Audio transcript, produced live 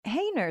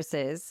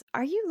nurses,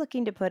 are you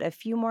looking to put a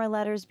few more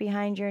letters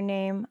behind your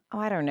name? Oh,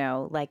 I don't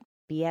know, like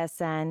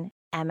BSN,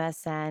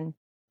 MSN,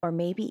 or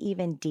maybe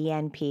even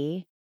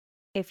DNP?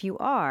 If you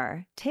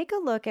are, take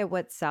a look at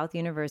what South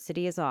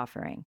University is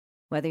offering.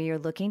 Whether you're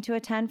looking to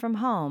attend from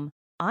home,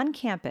 on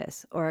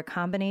campus, or a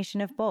combination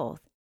of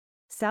both,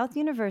 South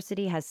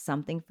University has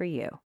something for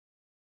you.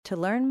 To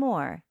learn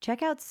more,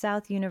 check out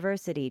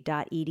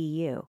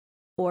southuniversity.edu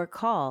or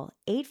call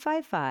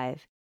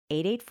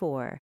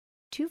 855-884-2408.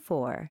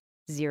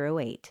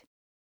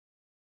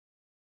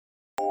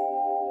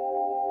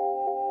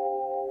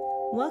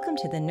 Welcome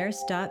to the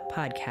NurseDot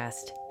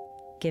podcast,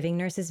 giving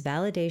nurses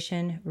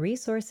validation,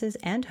 resources,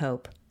 and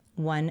hope,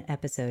 one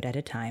episode at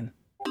a time.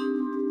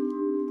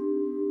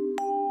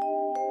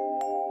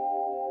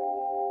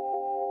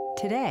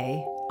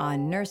 Today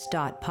on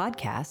NurseDot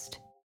podcast.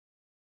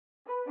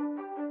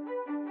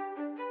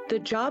 The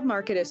job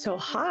market is so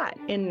hot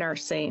in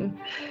nursing.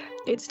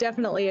 It's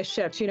definitely a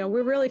shift.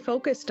 We're really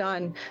focused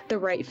on the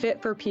right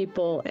fit for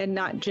people and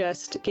not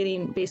just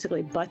getting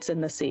basically butts in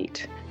the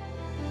seat.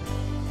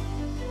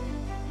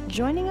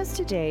 Joining us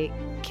today,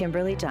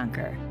 Kimberly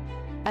Dunker,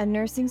 a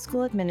nursing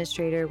school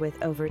administrator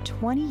with over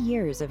 20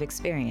 years of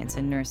experience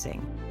in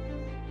nursing.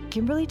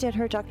 Kimberly did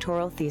her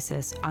doctoral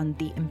thesis on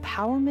the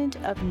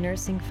empowerment of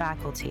nursing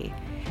faculty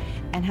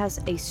and has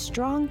a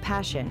strong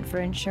passion for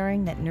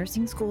ensuring that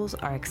nursing schools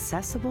are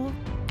accessible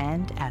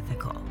and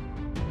ethical.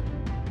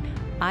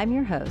 I'm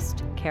your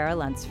host, Kara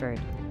Lunsford,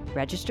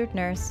 registered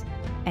nurse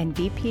and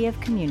VP of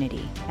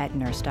Community at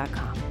NurseDot.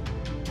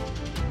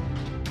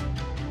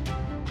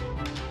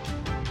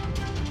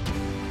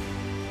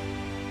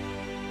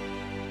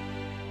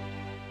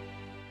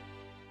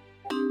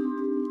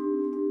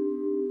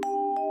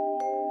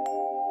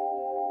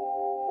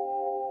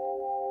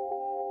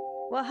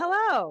 Well,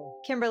 hello,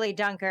 Kimberly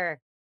Dunker.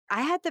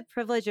 I had the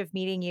privilege of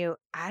meeting you,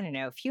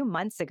 a few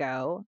months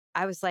ago.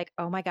 I was like,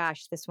 oh my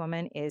gosh, this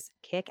woman is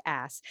kick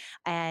ass.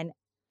 And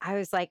I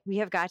was like, we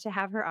have got to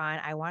have her on.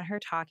 I want her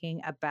talking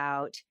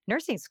about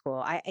nursing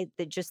school.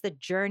 Just the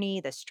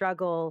journey, the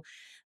struggle,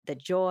 the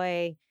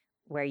joy,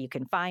 where you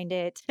can find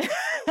it.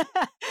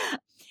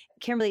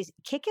 Kimberly,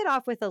 kick it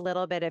off with a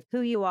little bit of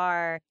who you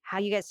are, how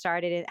you get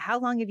started, how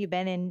long have you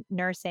been in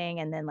nursing,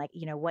 and then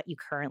what you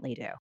currently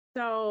do.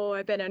 So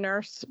I've been a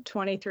nurse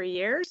 23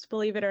 years,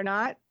 believe it or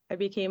not. I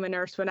became a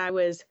nurse when I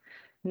was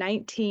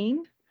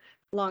 19,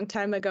 a long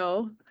time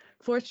ago,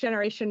 fourth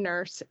generation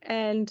nurse,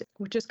 and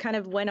just kind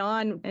of went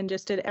on and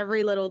just did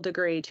every little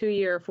degree,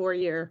 2-year,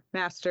 4-year,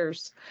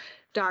 master's,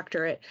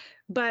 doctorate.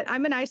 But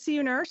I'm an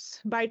ICU nurse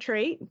by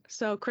trade,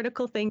 so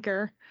critical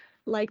thinker,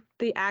 like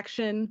the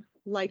action,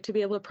 like to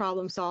be able to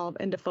problem solve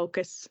and to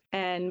focus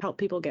and help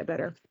people get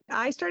better.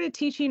 I started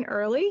teaching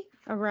early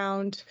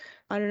around,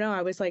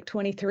 I was like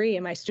 23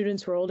 and my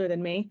students were older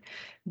than me,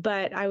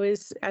 but I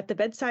was at the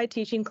bedside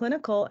teaching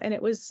clinical, and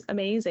it was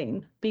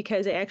amazing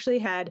because I actually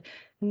had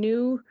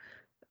new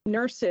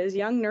nurses,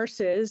 young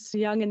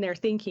in their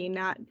thinking,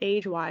 not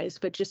age-wise,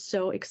 but just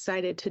so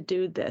excited to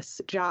do this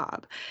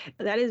job.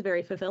 That is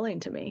very fulfilling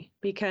to me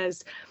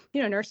because,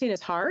 nursing is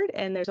hard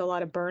and there's a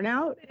lot of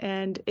burnout,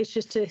 and it's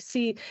just to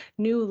see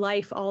new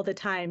life all the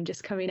time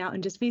just coming out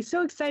and just be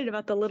so excited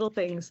about the little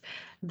things.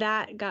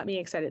 That got me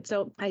excited.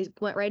 So I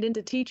went right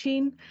into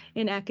teaching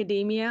in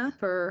academia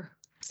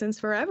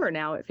since forever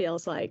now, it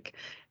feels like.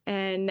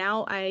 And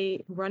now I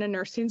run a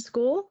nursing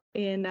school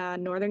in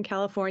Northern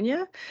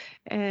California.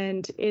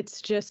 And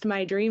it's just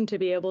my dream to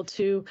be able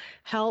to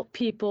help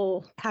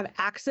people have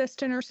access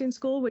to nursing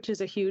school, which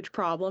is a huge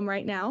problem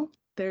right now.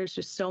 There's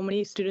just so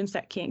many students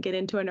that can't get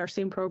into a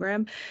nursing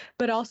program,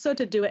 but also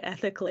to do it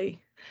ethically.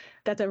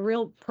 That's a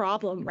real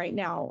problem right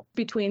now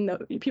between the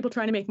people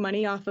trying to make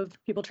money off of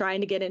people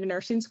trying to get into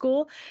nursing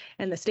school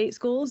and the state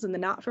schools and the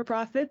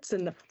not-for-profits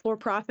and the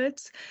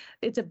for-profits.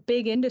 It's a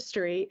big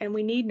industry and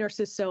we need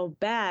nurses so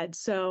bad.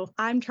 So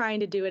I'm trying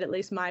to do it, at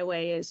least my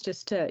way, is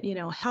just to,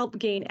 help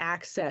gain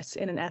access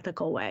in an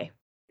ethical way.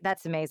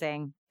 That's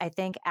amazing. I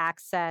think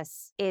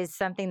access is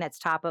something that's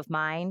top of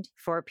mind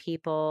for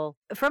people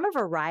from a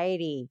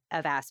variety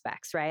of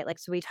aspects, right?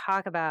 So we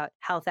talk about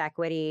health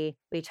equity,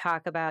 we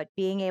talk about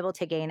being able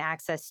to gain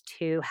access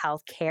to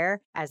healthcare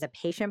as a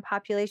patient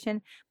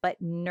population, but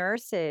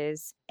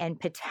nurses and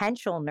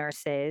potential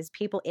nurses,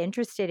 people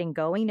interested in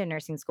going to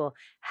nursing school,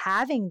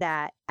 having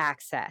that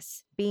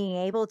access, being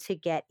able to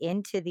get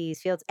into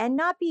these fields and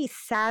not be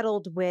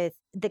saddled with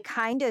the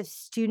kind of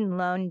student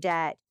loan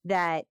debt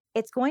that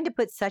it's going to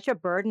put such a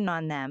burden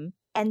on them.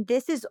 And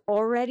this is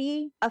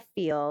already a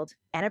field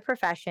and a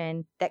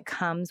profession that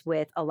comes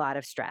with a lot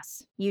of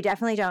stress. You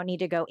definitely don't need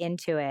to go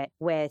into it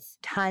with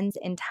tons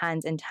and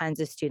tons and tons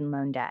of student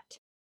loan debt.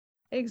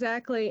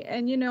 Exactly.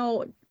 And,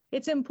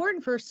 it's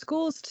important for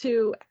schools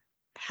to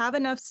have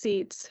enough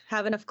seats,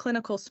 have enough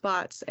clinical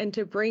spots, and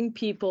to bring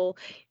people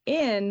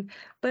in,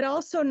 but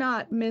also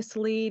not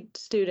mislead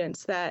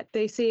students that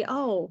they say,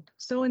 oh,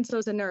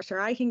 so-and-so's a nurse, or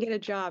I can get a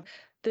job.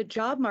 The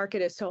job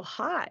market is so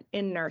hot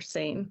in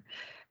nursing.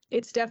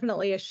 It's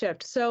definitely a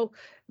shift. So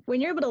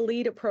when you're able to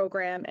lead a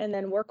program and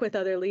then work with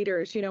other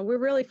leaders, we're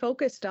really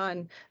focused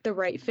on the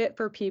right fit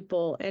for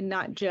people and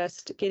not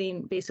just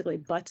getting basically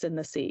butts in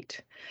the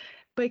seat.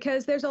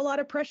 Because there's a lot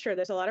of pressure.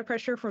 There's a lot of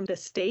pressure from the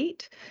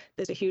state.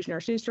 There's a huge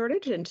nursing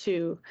shortage. And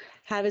to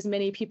have as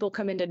many people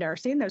come into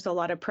nursing, there's a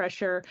lot of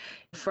pressure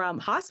from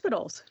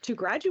hospitals to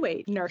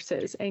graduate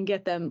nurses and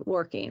get them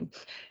working.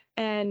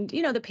 And,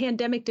 the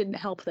pandemic didn't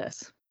help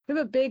this. We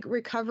have a big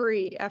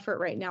recovery effort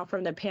right now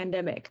from the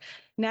pandemic.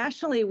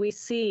 Nationally, we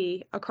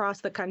see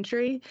across the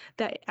country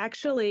that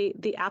actually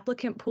the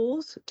applicant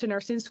pools to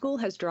nursing school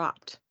has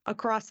dropped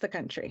across the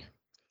country.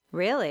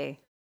 Really?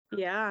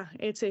 Yeah,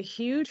 it's a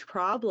huge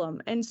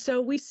problem. And so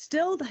we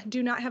still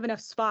do not have enough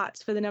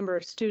spots for the number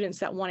of students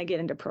that want to get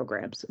into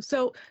programs.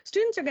 So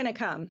students are going to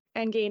come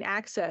and gain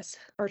access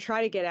or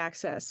try to get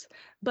access.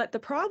 But the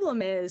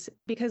problem is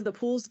because the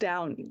pool's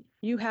down,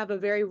 you have a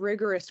very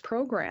rigorous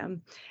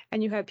program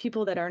and you have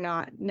people that are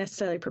not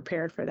necessarily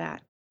prepared for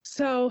that.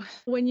 So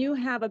when you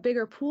have a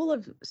bigger pool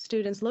of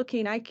students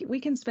looking, we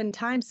can spend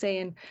time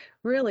saying,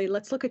 really,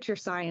 let's look at your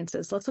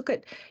sciences. Let's look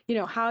at,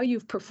 how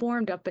you've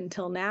performed up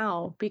until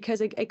now, because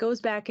it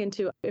goes back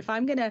into, if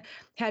I'm going to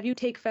have you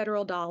take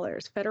federal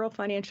dollars, federal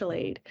financial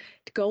aid,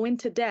 to go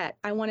into debt,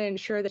 I want to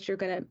ensure that you're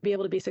going to be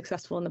able to be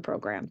successful in the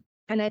program.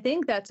 And I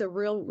think that's a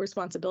real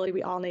responsibility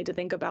we all need to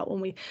think about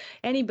when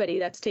anybody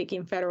that's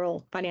taking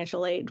federal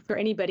financial aid for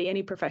anybody,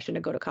 any profession to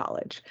go to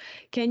college.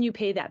 Can you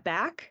pay that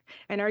back?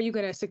 And are you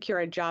going to secure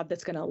a job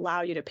that's going to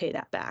allow you to pay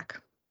that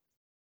back?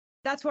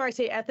 That's where I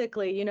say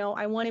ethically,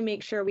 I want to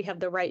make sure we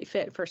have the right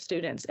fit for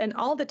students. And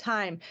all the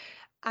time,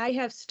 I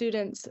have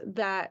students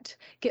that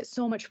get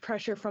so much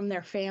pressure from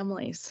their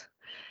families.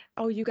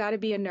 Oh, you got to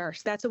be a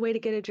nurse. That's a way to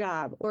get a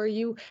job. Or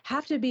you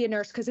have to be a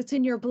nurse because it's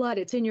in your blood.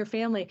 It's in your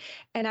family.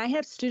 And I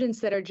have students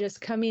that are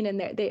just coming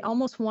and they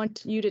almost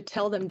want you to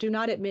tell them, do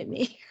not admit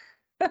me.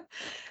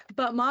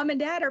 But mom and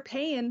dad are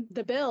paying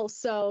the bills.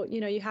 So,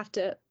 you have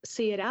to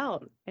see it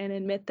out and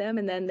admit them.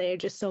 And then they're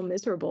just so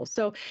miserable.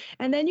 So,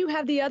 and then you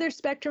have the other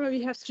spectrum of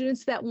you have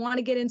students that want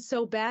to get in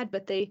so bad,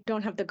 but they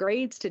don't have the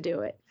grades to do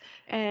it.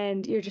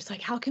 And you're just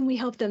like, how can we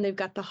help them? They've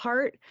got the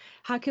heart.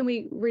 How can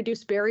we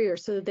reduce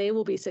barriers so that they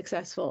will be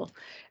successful?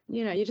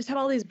 You just have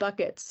all these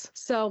buckets.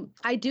 So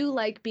I do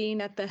like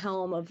being at the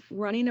helm of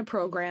running a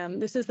program.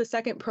 This is the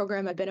second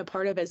program I've been a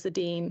part of as the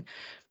dean.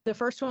 The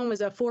first one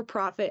was a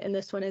for-profit, and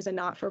this one is a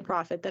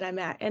not-for-profit that I'm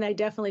at. And I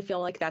definitely feel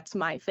like that's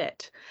my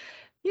fit.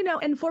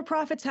 And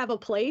for-profits have a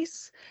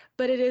place,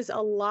 but it is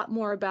a lot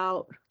more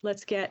about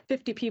let's get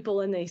 50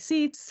 people in these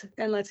seats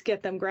and let's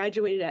get them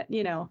graduated at,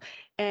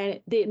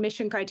 and the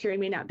admission criteria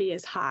may not be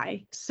as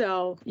high.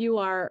 So you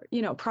are,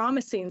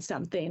 promising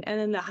something and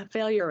then the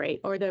failure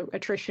rate or the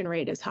attrition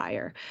rate is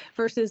higher.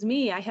 Versus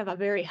me, I have a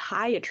very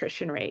high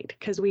attrition rate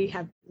because we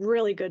have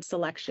really good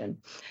selection.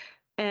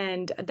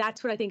 And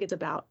that's what I think it's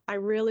about. I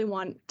really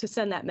want to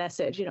send that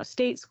message,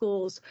 state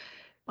schools,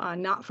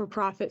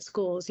 not-for-profit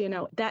schools,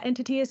 that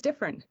entity is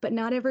different, but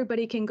not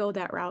everybody can go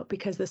that route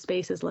because the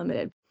space is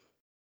limited.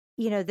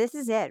 This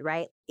is it,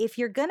 right? If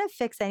you're going to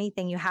fix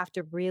anything, you have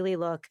to really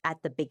look at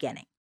the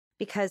beginning,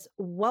 because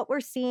what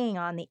we're seeing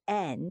on the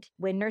end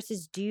when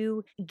nurses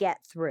do get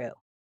through,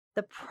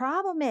 the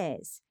problem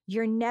is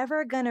you're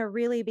never going to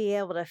really be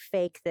able to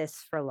fake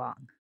this for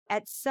long.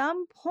 At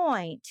some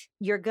point,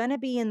 you're going to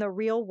be in the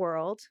real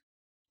world.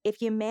 If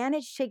you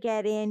manage to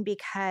get in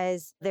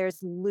because there's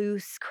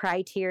loose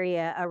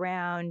criteria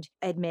around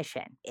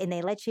admission and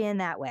they let you in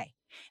that way,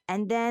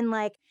 and then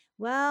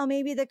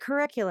maybe the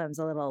curriculum's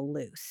a little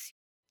loose.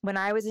 When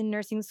I was in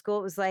nursing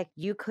school, it was like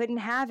you couldn't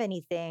have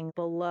anything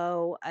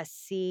below a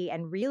C,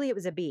 and really it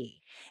was a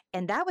B.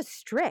 And that was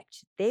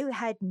strict. They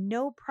had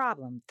no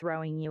problem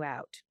throwing you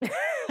out.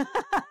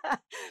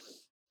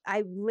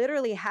 I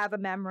literally have a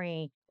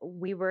memory.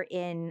 We were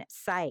in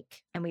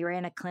psych and we were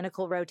in a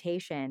clinical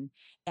rotation,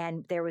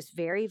 and there was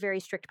very, very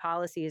strict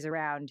policies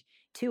around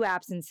 2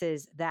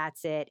 absences,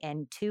 that's it,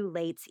 and 2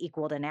 lates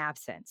equaled an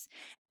absence.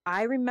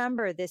 I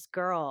remember this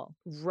girl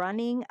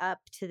running up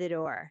to the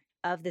door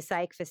of the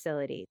psych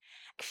facility.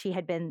 She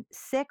had been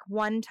sick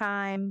one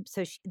time,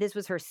 so this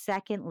was her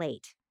second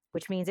late,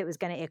 which means it was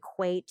going to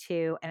equate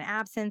to an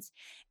absence.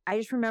 I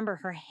just remember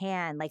her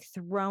hand,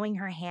 throwing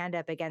her hand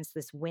up against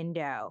this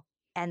window.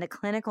 And the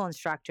clinical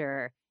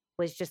instructor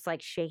was just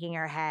shaking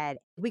her head.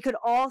 We could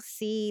all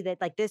see that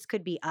this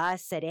could be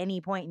us at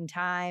any point in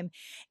time.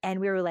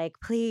 And we were like,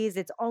 please,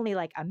 it's only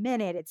a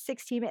minute. It's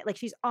 16 minutes.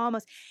 She's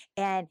almost.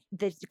 And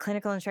the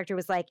clinical instructor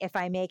was like, if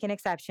I make an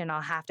exception, I'll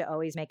have to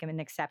always make an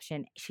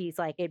exception. She's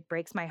like, it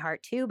breaks my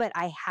heart too, but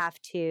I have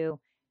to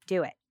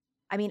do it.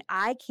 I mean,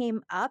 I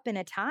came up in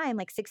a time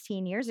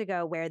 16 years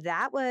ago where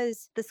that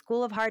was the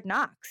school of hard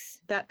knocks.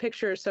 That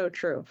picture is so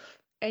true.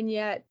 And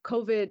yet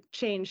COVID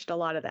changed a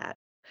lot of that.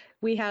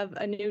 We have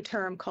a new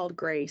term called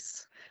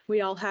grace. We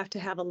all have to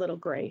have a little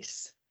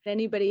grace.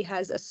 Anybody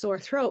has a sore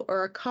throat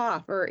or a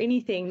cough or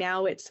anything,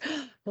 now it's,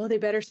 well, they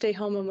better stay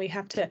home and we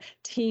have to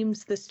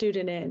Teams the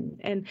student in.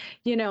 And,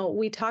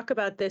 we talk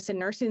about this in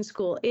nursing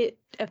school. It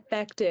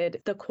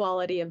affected the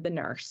quality of the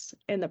nurse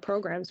in the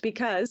programs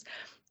because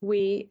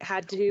we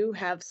had to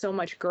have so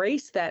much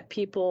grace that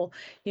people,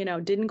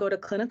 didn't go to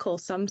clinical.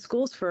 Some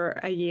schools for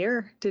a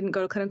year didn't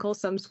go to clinical.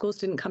 Some schools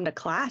didn't come to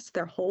class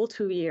their whole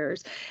 2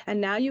 years. And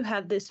now you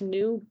have this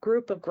new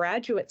group of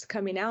graduates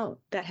coming out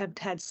that have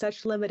had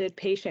such limited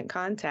patient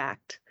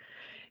contact.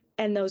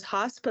 And those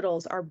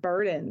hospitals are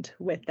burdened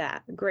with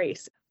that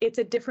grace. It's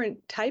a different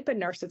type of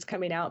nurse that's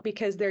coming out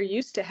because they're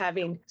used to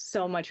having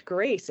so much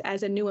grace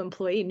as a new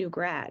employee, new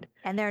grad.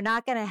 And they're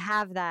not going to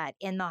have that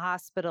in the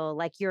hospital.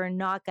 Like, you're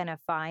not going to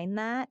find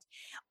that.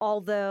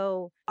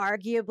 Although,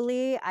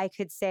 arguably, I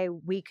could say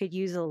we could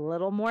use a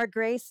little more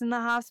grace in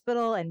the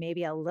hospital and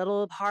maybe a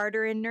little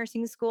harder in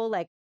nursing school.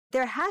 Like,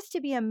 there has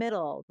to be a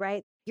middle,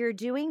 right? You're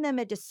doing them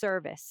a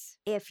disservice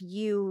if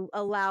you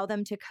allow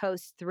them to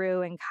coast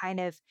through and kind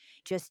of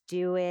just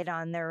do it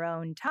on their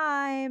own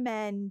time.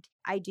 And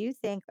I do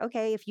think,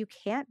 okay, if you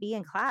can't be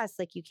in class,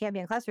 like you can't be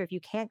in class, or if you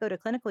can't go to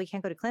clinical, you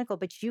can't go to clinical,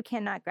 but you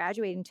cannot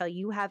graduate until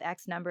you have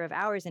X number of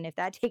hours. And if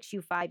that takes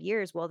you 5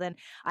 years, well, then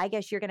I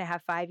guess you're going to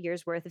have 5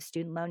 years worth of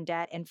student loan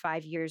debt and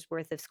 5 years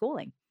worth of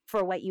schooling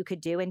for what you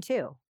could do in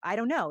 2. I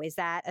don't know. Is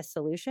that a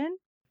solution?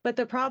 But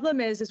the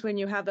problem is when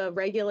you have a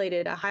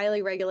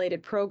highly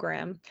regulated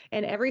program,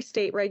 and every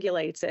state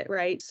regulates it,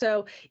 right?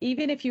 So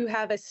even if you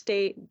have a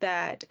state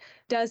that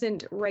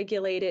doesn't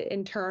regulate it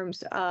in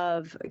terms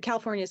of,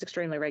 California is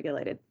extremely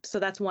regulated. So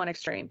that's one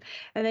extreme.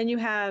 And then you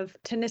have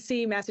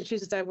Tennessee,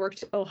 Massachusetts, I've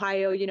worked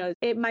Ohio,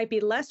 it might be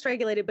less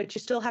regulated, but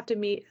you still have to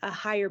meet a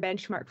higher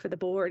benchmark for the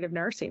Board of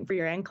Nursing for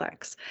your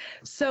NCLEX.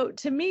 So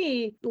to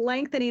me,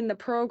 lengthening the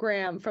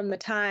program from the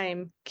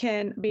time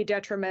can be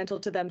detrimental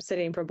to them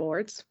sitting for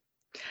boards.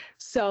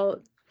 So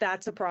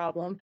that's a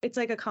problem. It's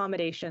like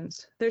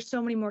accommodations. There's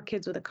so many more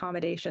kids with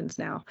accommodations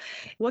now.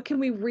 What can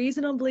we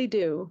reasonably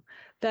do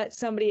that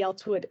somebody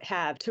else would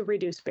have to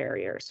reduce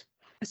barriers?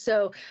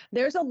 So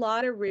there's a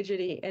lot of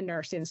rigidity in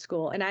nursing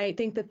school, and I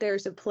think that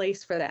there's a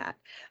place for that.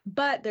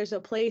 But there's a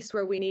place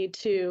where we need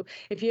to,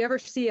 if you ever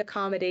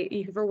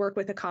you ever work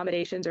with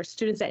accommodations or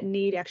students that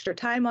need extra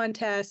time on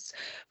tests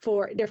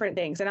for different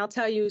things. And I'll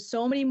tell you,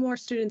 so many more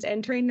students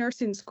entering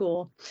nursing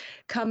school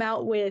come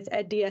out with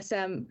a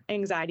DSM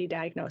anxiety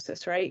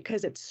diagnosis, right?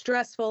 Because it's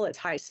stressful, it's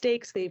high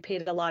stakes, they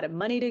paid a lot of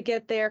money to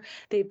get there,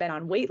 they've been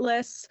on wait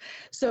lists.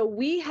 So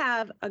we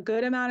have a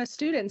good amount of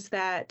students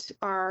that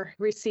are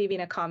receiving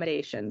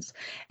accommodations.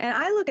 And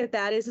I look at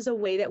that as a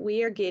way that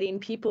we are getting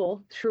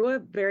people through a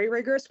very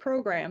rigorous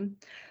program,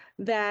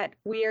 that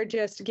we are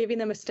just giving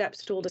them a step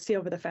stool to see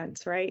over the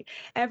fence, right?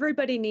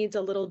 Everybody needs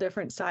a little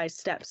different size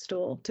step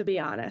stool, to be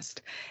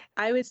honest.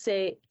 I would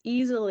say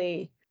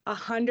easily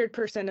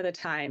 100% of the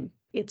time,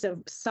 it's a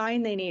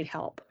sign they need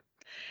help.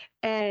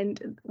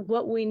 And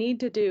what we need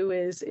to do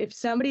is, if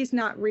somebody's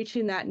not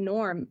reaching that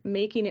norm,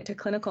 making it to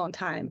clinical on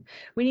time,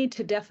 we need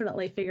to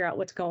definitely figure out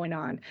what's going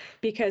on.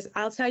 Because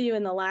I'll tell you,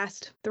 in the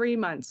last 3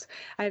 months,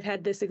 I've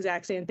had this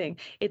exact same thing.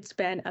 It's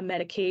been a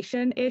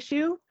medication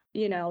issue.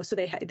 So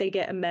they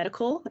get a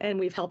medical, and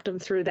we've helped them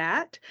through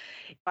that.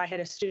 I had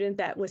a student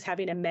that was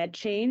having a med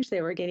change.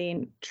 They were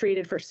getting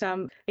treated for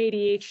some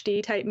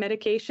ADHD type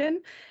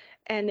medication,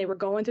 and they were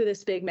going through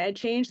this big med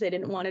change. They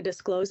didn't want to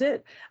disclose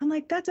it. I'm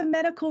like, that's a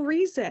medical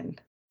reason.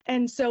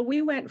 And so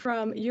we went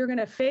from, you're going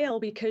to fail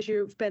because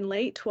you've been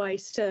late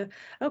twice, to,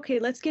 okay,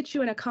 let's get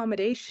you an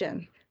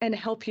accommodation and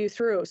help you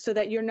through so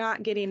that you're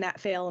not getting that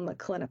fail in the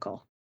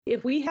clinical.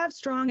 If we have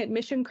strong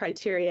admission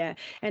criteria,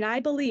 and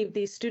I believe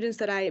these students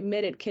that I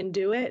admitted can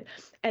do it,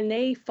 and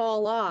they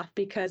fall off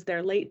because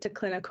they're late to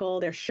clinical,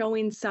 they're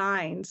showing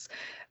signs,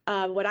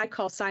 what I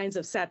call signs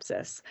of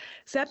sepsis.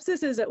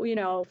 Sepsis is,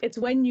 it's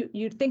when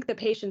you think the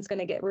patient's going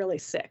to get really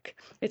sick.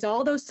 It's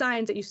all those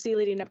signs that you see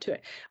leading up to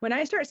it. When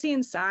I start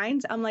seeing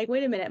signs, I'm like,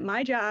 wait a minute,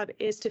 my job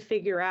is to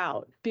figure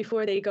out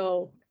before they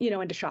go,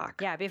 into shock.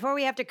 Yeah, before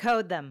we have to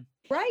code them.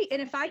 Right.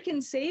 And if I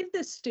can save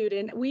the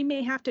student, we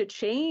may have to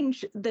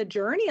change the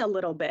journey a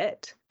little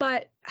bit,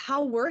 but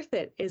how worth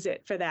it is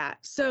it for that?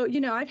 So,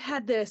 I've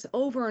had this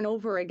over and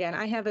over again.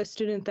 I have a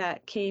student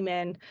that came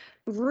in,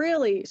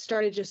 really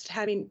started just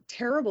having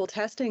terrible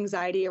test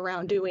anxiety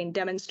around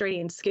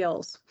demonstrating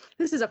skills.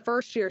 This is a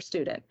first-year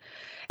student,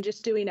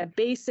 just doing a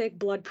basic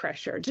blood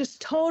pressure,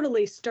 just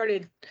totally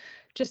started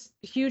just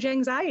huge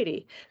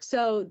anxiety.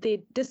 So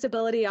the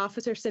disability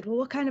officer said, well,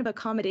 what kind of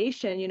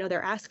accommodation?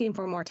 They're asking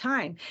for more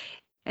time.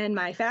 And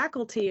my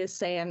faculty is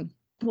saying,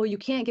 well, you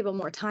can't give them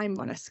more time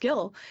on a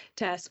skill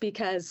test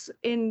because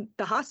in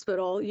the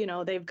hospital,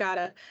 they've got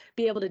to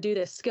be able to do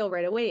this skill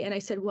right away. And I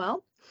said,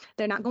 well,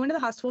 they're not going to the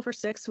hospital for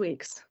 6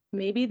 weeks.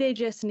 Maybe they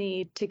just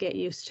need to get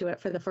used to it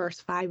for the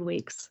first 5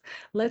 weeks.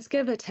 Let's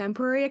give a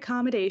temporary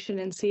accommodation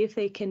and see if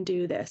they can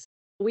do this.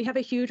 We have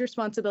a huge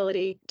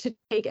responsibility to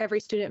take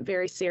every student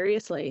very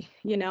seriously,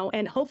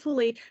 and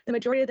hopefully the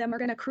majority of them are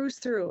going to cruise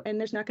through and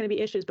there's not going to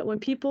be issues. But when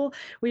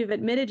we've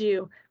admitted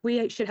you,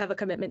 we should have a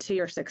commitment to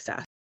your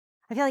success.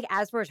 I feel like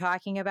as we're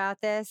talking about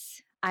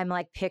this, I'm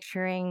like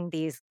picturing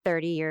these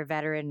 30-year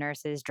veteran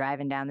nurses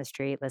driving down the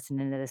street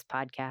listening to this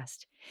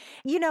podcast.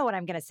 You know what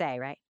I'm going to say,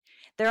 right?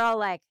 They're all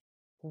like,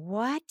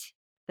 what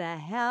the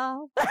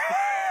hell?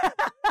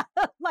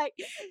 Like,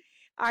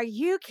 are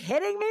you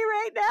kidding me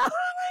right now?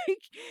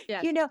 Like,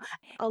 Yes. you know,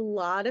 A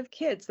lot of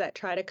kids that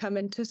try to come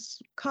into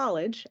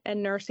college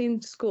and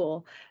nursing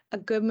school, a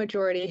good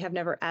majority have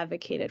never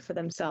advocated for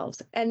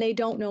themselves and they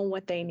don't know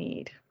what they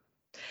need.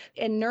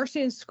 And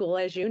nursing school,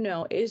 as you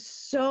know, is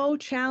so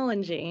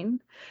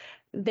challenging.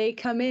 They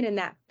come in and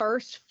that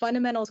first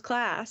fundamentals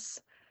class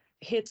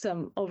hits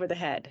them over the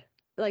head.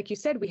 Like you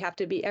said, we have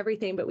to be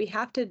everything, but we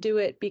have to do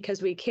it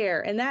because we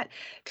care. And that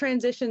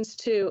transitions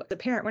to the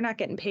parent. We're not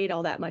getting paid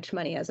all that much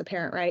money as a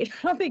parent, right?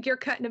 I don't think you're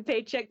cutting a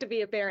paycheck to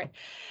be a parent.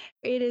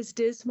 It is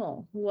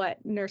dismal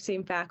what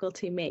nursing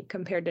faculty make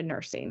compared to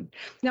nursing.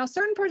 Now,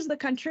 certain parts of the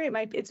country,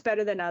 it's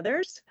better than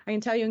others. I can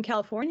tell you in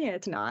California,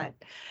 it's not.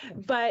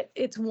 But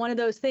it's one of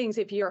those things,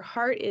 if your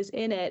heart is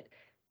in it,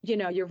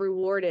 your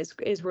reward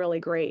is really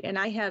great. And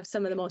I have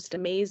some of the most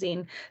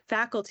amazing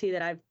faculty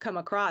that I've come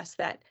across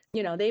that,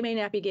 they may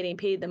not be getting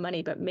paid the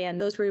money, but man,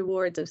 those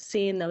rewards of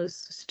seeing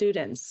those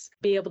students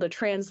be able to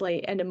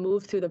translate and to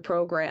move through the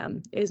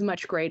program is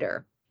much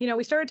greater.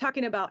 We started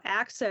talking about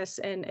access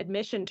and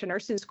admission to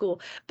nursing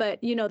school, but,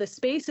 the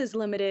space is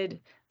limited.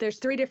 There's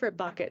 3 different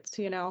buckets.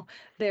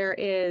 There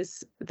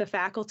is the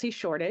faculty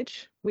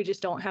shortage. We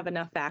just don't have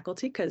enough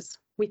faculty because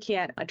we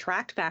can't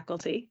attract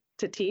faculty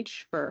to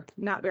teach for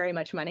not very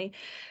much money.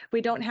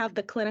 We don't have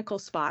the clinical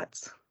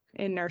spots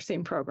in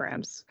nursing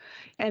programs.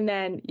 And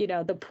then,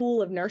 the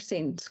pool of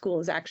nursing school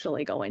is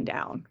actually going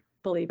down,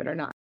 believe it or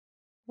not.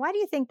 why do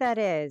you think that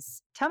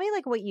is? Tell me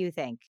like what you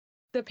think.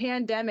 The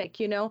pandemic,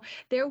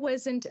 there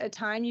wasn't a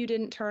time you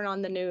didn't turn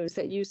on the news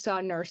that you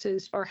saw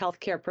nurses or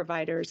healthcare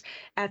providers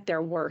at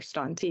their worst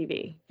on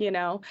TV.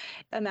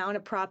 Amount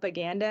of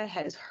propaganda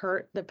has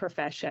hurt the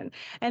profession.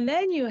 And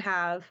then you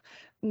have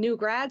new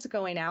grads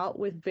going out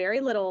with very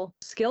little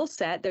skill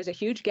set. There's a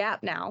huge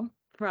gap now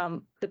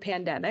from the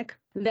pandemic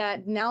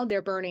that now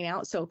they're burning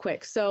out so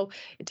quick. So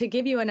to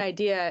give you an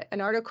idea,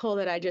 an article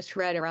that I just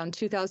read around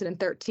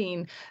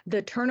 2013,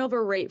 the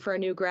turnover rate for a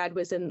new grad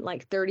was in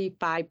like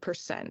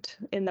 35%.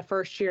 In the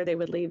first year, they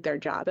would leave their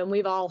job. And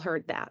we've all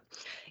heard that.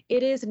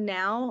 It is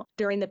now,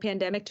 during the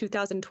pandemic,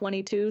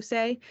 2022,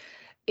 say,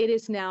 it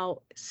is now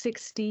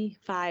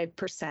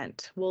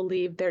 65% will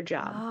leave their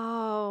job.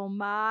 Oh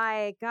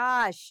my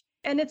gosh.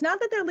 And it's not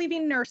that they're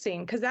leaving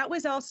nursing, because that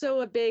was also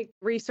a big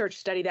research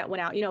study that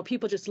went out.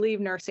 People just leave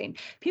nursing.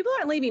 People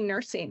aren't leaving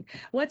nursing.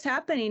 What's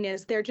happening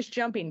is they're just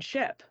jumping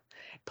ship.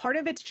 Part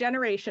of it's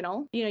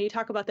generational. You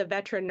talk about the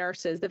veteran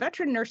nurses. The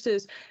veteran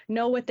nurses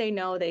know what they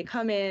know. They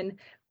come in,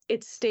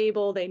 it's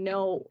stable. They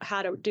know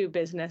how to do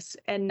business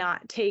and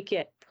not take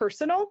it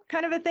personal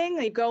kind of a thing.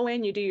 They go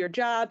in, you do your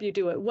job, you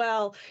do it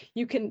well,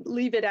 you can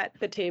leave it at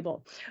the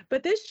table.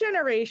 But this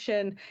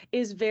generation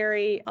is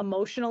very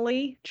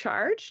emotionally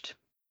charged.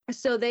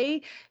 So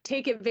they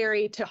take it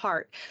very to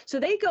heart. So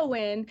they go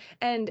in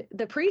and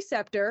the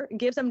preceptor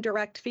gives them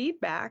direct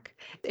feedback.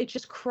 It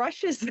just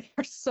crushes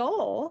their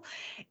soul.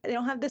 They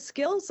don't have the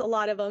skills, a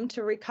lot of them,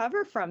 to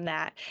recover from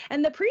that.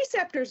 And the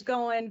preceptor's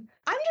going,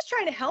 I'm just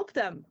trying to help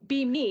them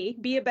be me,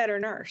 be a better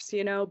nurse,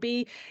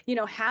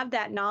 have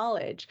that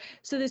knowledge.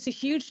 So there's a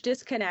huge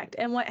disconnect.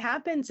 And what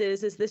happens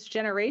is this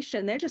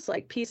generation, they're just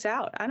like, peace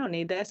out. I don't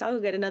need this. I'll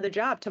go get another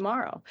job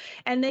tomorrow.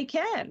 And they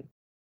can.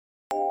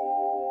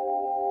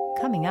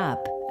 Coming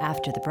up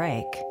after the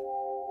break.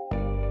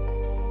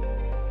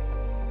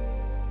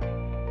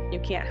 You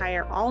can't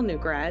hire all new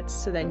grads,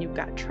 so then you've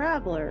got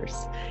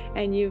travelers,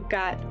 and you've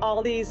got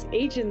all these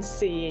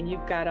agency, and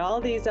you've got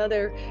all these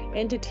other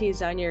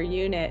entities on your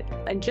unit,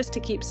 and just to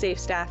keep safe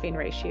staffing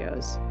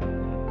ratios.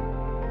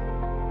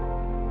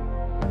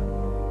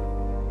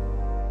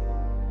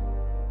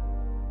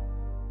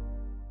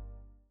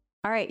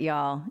 All right,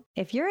 y'all.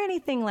 If you're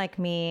anything like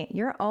me,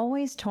 you're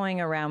always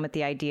toying around with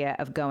the idea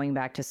of going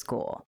back to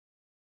school.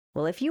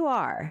 Well, if you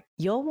are,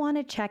 you'll want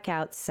to check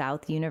out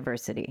South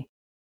University.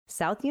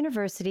 South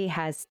University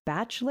has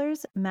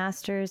bachelor's,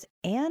 master's,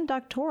 and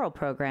doctoral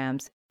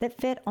programs that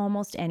fit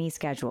almost any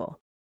schedule.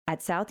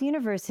 At South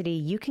University,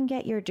 you can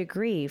get your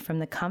degree from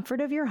the comfort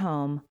of your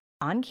home,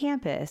 on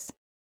campus,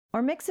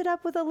 or mix it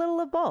up with a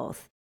little of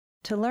both.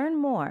 To learn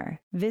more,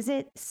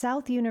 visit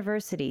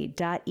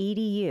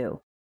southuniversity.edu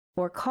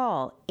or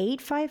call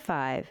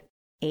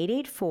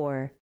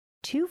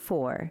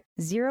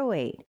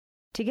 855-884-2408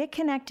 to get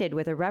connected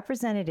with a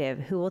representative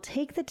who will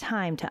take the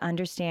time to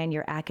understand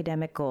your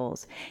academic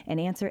goals and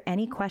answer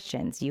any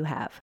questions you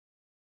have.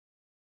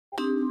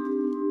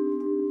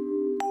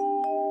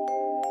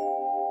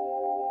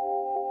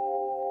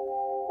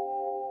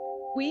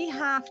 We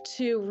have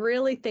to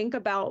really think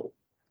about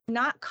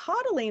not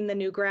coddling the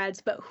new grads,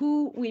 but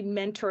who we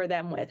mentor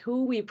them with,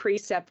 who we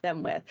precept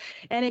them with.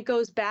 And it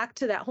goes back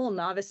to that whole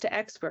novice to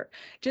expert.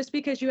 Just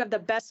because you have the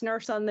best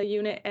nurse on the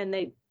unit and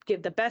they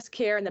give the best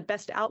care and the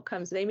best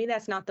outcomes, maybe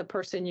that's not the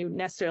person you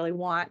necessarily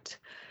want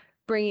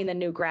bringing the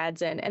new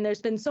grads in. And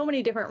there's been so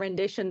many different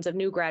renditions of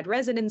new grad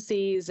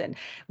residencies. And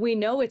we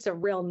know it's a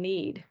real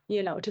need,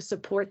 to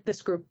support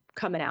this group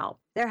coming out.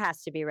 There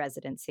has to be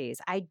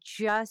residencies. I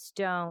just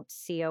don't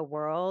see a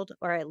world,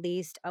 or at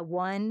least a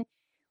one,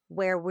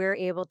 where we're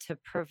able to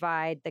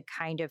provide the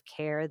kind of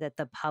care that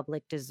the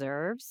public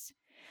deserves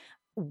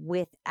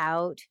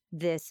without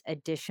this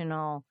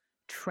additional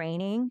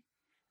training.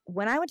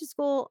 When I went to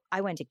school, I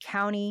went to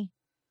county,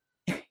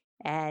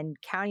 and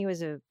county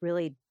was a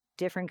really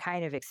different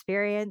kind of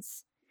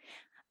experience.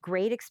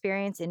 Great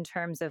experience in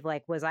terms of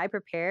like, was I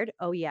prepared?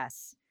 Oh,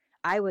 yes.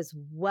 I was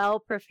well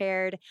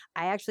prepared.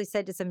 I actually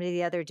said to somebody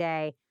the other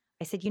day,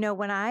 I said,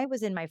 when I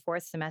was in my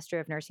 4th semester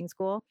of nursing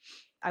school,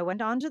 I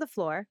went onto the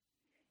floor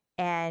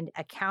and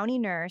a county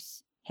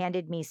nurse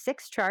handed me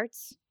 6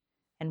 charts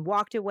and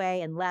walked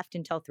away and left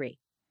until 3.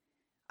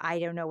 I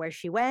don't know where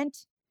she went.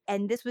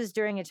 And this was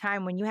during a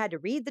time when you had to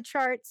read the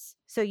charts.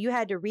 So you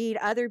had to read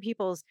other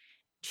people's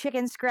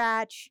chicken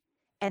scratch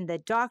and the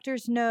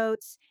doctor's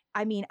notes.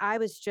 I mean, I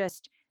was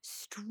just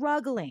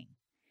struggling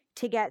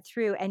to get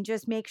through and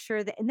just make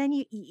sure that, and then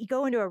you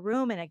go into a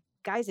room and a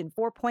guy's in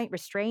 4-point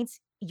restraints.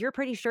 You're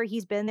pretty sure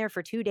he's been there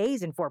for 2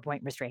 days in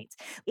 4-point restraints.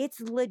 It's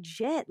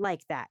legit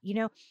like that,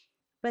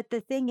 But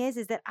the thing is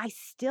that I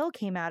still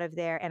came out of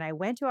there and I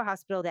went to a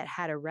hospital that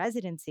had a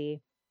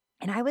residency,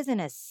 and I was in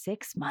a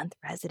 6-month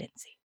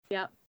residency.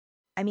 Yeah.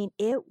 I mean,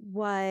 it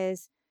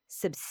was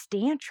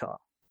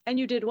substantial. And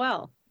you did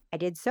well. I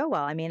did so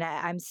well. I mean,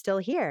 I'm still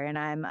here, and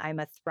I'm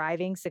a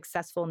thriving,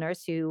 successful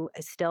nurse who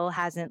still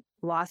hasn't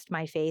lost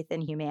my faith in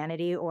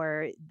humanity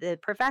or the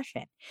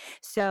profession.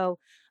 So,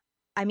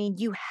 I mean,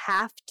 you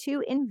have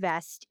to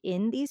invest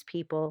in these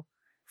people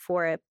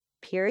for a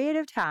period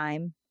of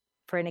time,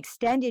 for an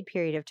extended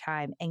period of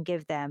time, and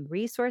give them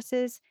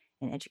resources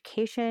and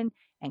education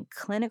and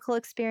clinical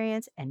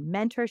experience and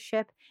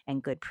mentorship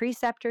and good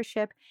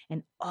preceptorship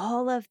and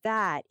all of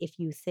that if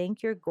you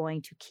think you're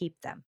going to keep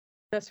them.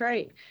 That's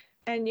right.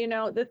 And,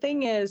 the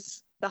thing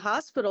is, the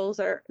hospitals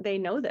they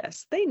know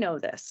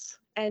this.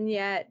 And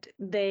yet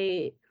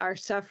they are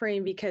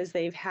suffering because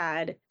they've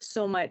had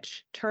so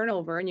much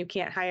turnover, and you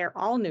can't hire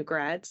all new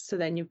grads. So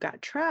then you've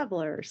got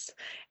travelers,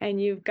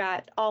 and you've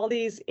got all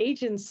these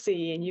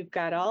agency, and you've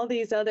got all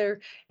these other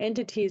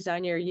entities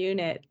on your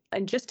unit,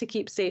 and just to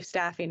keep safe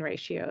staffing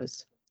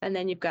ratios. And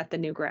then you've got the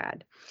new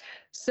grad.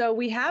 So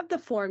we have the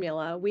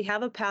formula, we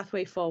have a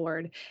pathway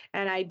forward,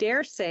 and I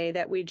dare say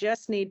that we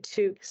just need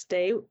to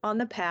stay on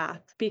the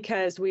path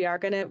because we are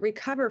going to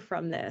recover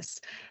from this.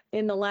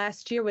 In the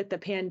last year with the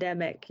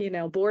pandemic,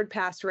 board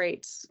pass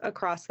rates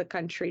across the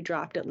country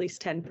dropped at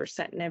least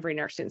 10% in every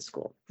nursing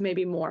school,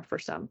 maybe more for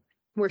some.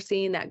 We're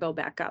seeing that go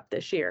back up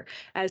this year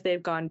as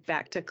they've gone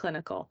back to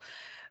clinical.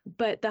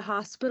 But the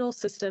hospital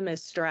system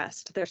is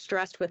stressed. They're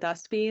stressed with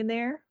us being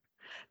there.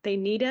 They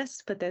need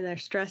us, but then they're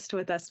stressed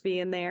with us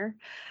being there.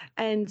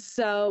 And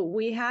so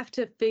we have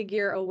to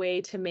figure a way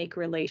to make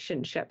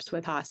relationships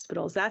with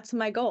hospitals. That's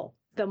my goal.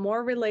 The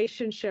more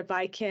relationship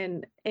I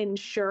can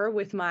ensure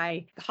with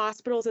my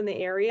hospitals in the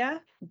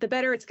area, the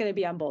better it's going to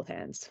be on both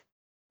ends.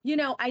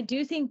 I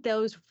do think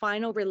those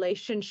final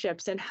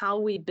relationships and how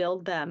we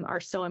build them are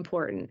so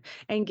important.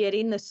 And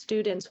getting the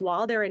students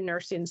while they're in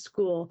nursing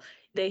school,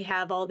 they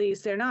have all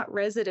these, they're not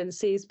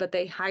residencies, but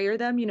they hire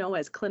them,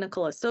 as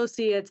clinical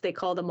associates. They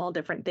call them all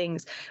different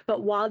things.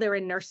 But while they're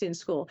in nursing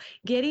school,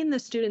 getting the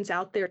students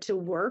out there to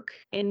work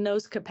in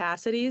those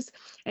capacities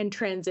and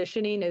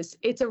transitioning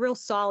it's a real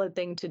solid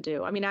thing to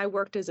do. I mean, I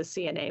worked as a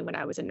CNA when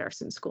I was in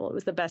nursing school. It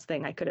was the best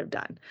thing I could have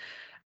done.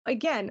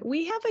 Again,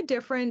 we have a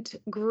different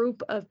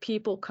group of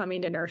people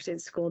coming to nursing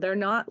school. They're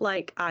not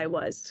like I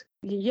was,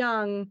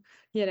 young,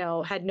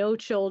 had no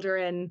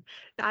children.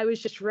 I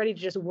was just ready to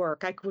just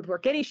work. I could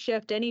work any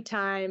shift,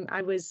 anytime.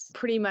 I was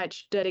pretty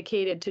much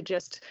dedicated to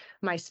just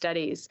my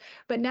studies.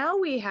 But now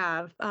we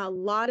have a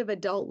lot of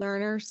adult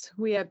learners.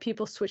 We have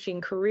people switching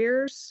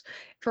careers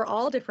for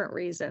all different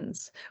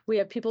reasons. We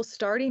have people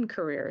starting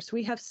careers.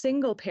 We have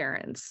single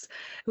parents.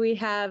 We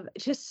have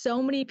just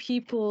so many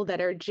people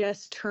that are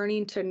just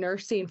turning to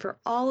nursing for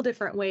all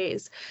different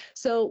ways.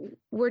 So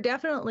we're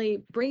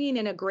definitely bringing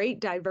in a great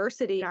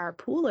diversity in our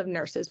pool of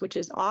nurses, which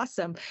is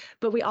awesome,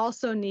 but we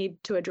also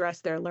need to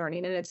address their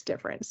learning, and it's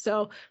different.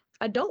 So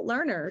adult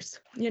learners,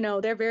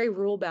 they're very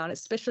rule bound,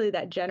 especially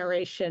that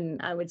generation,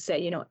 I would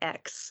say,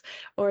 X,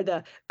 or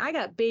I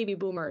got baby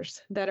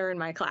boomers that are in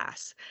my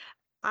class.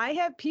 I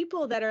have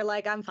people that are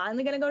like, I'm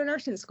finally going to go to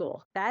nursing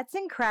school. That's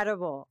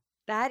incredible.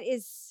 That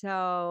is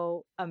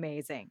so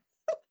amazing.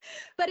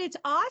 But it's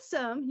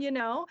awesome,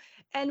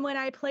 and when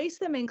I place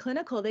them in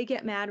clinical, they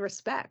get mad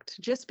respect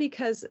just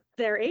because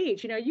their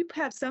age. You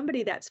have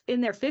somebody that's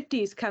in their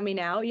 50s coming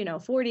out,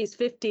 40s,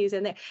 50s,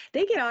 and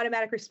they get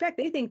automatic respect.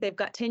 They think they've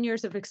got 10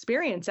 years of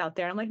experience out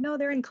there. I'm like, no,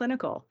 they're in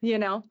clinical,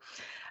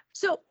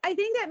 So I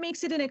think that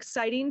makes it an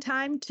exciting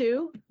time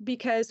too,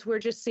 because we're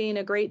just seeing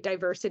a great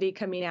diversity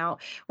coming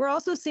out. We're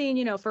also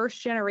seeing,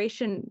 first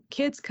generation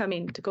kids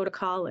coming to go to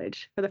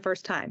college for the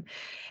first time.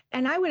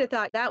 And I would have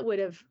thought that would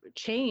have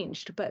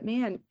changed, but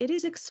man, it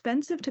is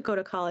expensive to go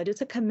to college.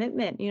 It's a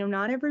commitment.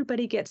 Not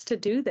everybody gets to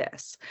do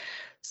this.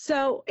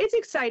 So it's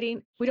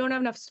exciting. We don't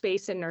have enough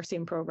space in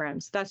nursing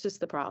programs. That's just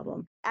the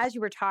problem. As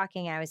you were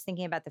talking, I was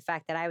thinking about the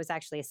fact that I was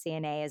actually a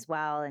CNA as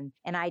well.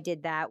 And I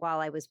did that while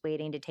I was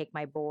waiting to take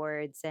my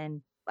boards.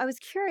 And I was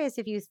curious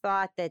if you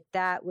thought that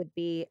that would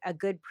be a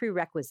good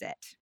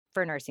prerequisite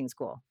for nursing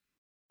school.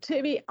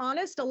 To be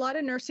honest, a lot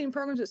of nursing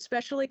programs,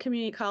 especially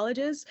community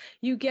colleges,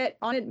 you get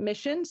on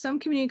admission. Some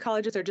community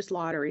colleges are just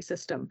lottery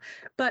system,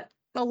 but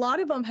a lot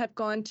of them have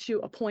gone to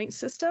a point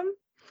system.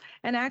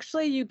 And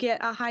actually, you get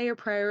a higher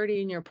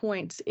priority in your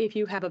points if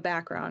you have a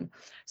background.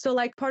 So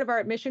like part of our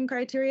admission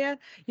criteria,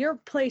 you're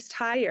placed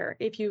higher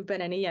if you've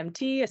been an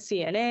EMT, a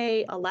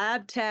CNA, a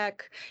lab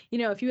tech,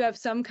 if you have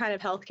some kind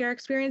of healthcare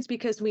experience,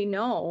 because we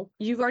know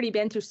you've already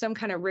been through some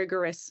kind of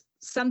rigorous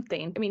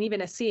something. I mean,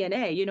 even a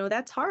CNA,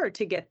 that's hard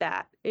to get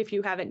that if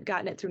you haven't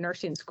gotten it through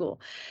nursing school.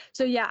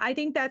 So yeah, I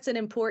think that's an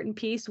important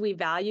piece. We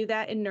value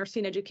that in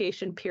nursing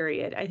education,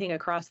 period. I think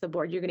across the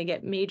board, you're going to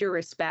get major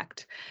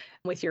respect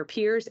with your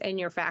peers and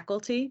your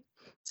faculty.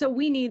 So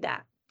we need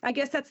that. I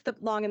guess that's the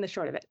long and the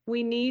short of it.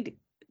 We need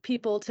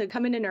people to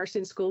come into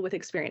nursing school with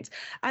experience.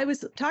 I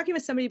was talking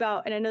with somebody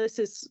about, and I know this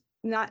is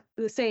not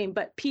the same,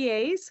 but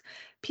PAs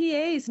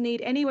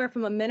need anywhere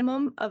from a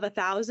minimum of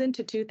 1,000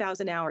 to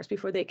 2,000 hours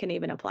before they can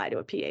even apply to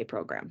a PA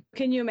program.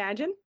 Can you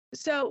imagine?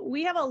 So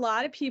we have a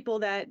lot of people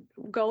that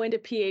go into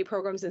PA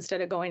programs instead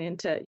of going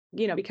into,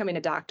 becoming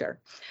a doctor.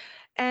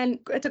 And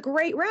it's a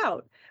great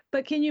route.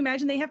 But can you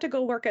imagine they have to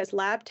go work as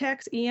lab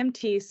techs,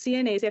 EMTs,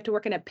 CNAs. They have to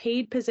work in a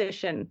paid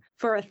position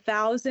for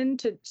 1,000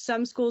 to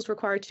some schools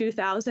require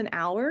 2,000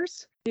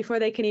 hours before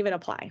they can even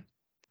apply.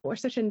 We're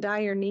such in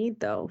dire need,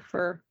 though,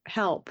 for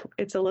help.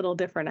 It's a little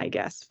different, I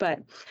guess. But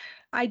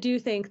I do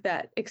think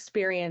that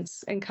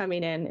experience and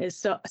coming in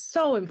is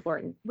so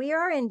important. We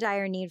are in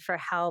dire need for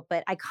help,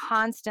 but I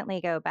constantly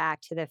go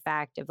back to the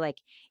fact of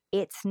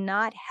it's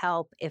not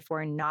help if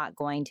we're not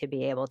going to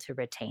be able to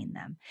retain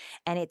them.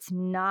 And it's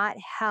not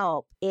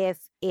help if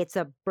it's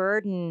a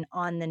burden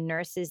on the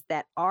nurses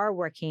that are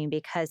working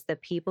because the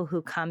people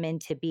who come in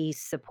to be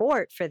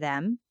support for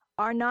them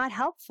are not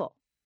helpful.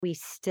 We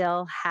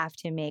still have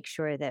to make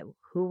sure that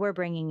who we're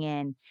bringing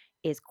in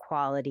is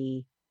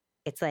quality.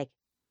 It's like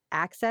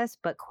access,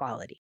 but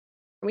quality.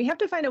 We have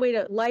to find a way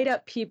to light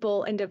up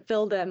people and to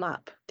fill them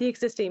up, the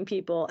existing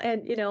people.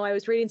 And, I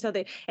was reading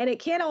something, and it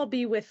can't all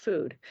be with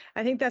food.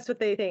 I think that's what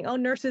they think. Oh,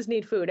 nurses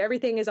need food.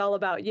 Everything is all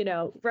about,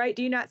 right?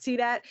 Do you not see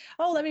that?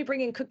 Oh, let me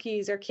bring in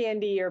cookies or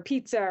candy or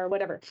pizza or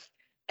whatever.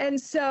 And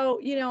so,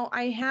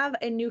 I have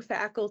a new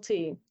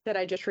faculty that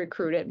I just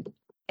recruited.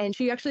 And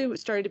she actually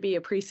started to be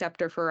a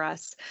preceptor for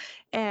us,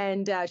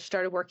 and she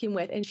started working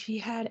with, and she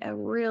had a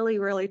really,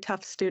 really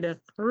tough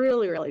student,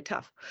 really, really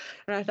tough.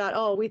 And I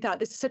thought, we thought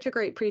this is such a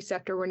great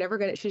preceptor.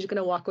 She's going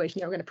to walk away. She's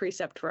never going to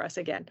precept for us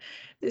again.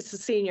 This is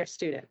a senior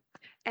student.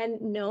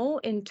 And no,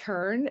 in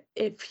turn,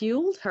 it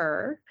fueled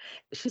her.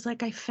 She's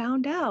like, I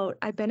found out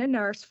I've been a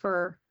nurse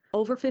for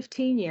over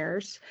 15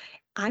 years.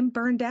 I'm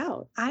burned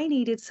out. I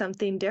needed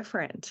something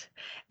different.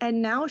 And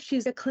now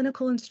she's a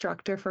clinical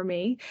instructor for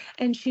me,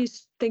 and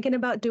she's thinking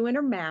about doing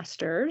her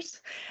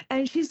master's.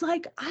 And she's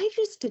like, I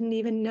just didn't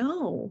even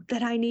know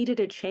that I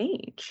needed a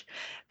change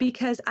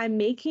because I'm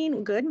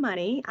making good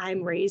money.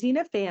 I'm raising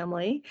a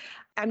family.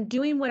 I'm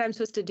doing what I'm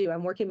supposed to do.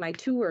 I'm working my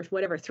 2 or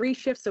whatever, 3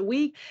 shifts a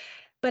week.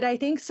 But I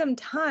think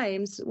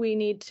sometimes we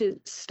need to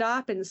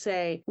stop and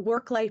say,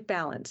 work-life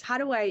balance. How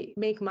do I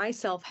make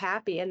myself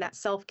happy? And that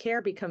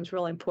self-care becomes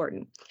really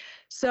important.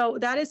 So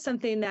that is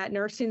something that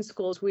nursing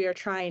schools, we are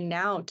trying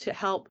now to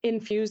help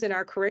infuse in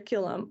our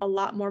curriculum a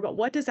lot more. But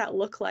what does that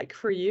look like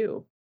for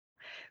you?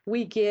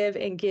 We give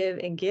and give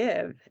and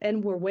give,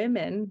 and we're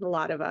women, a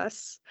lot of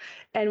us,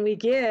 and we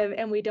give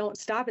and we don't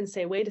stop and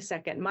say, wait a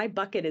second, my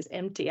bucket is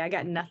empty. I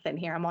got nothing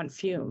here. I'm on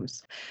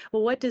fumes.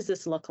 Well, what does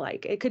this look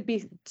like? It could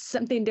be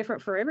something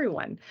different for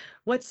everyone.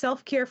 What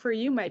self-care for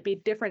you might be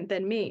different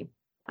than me.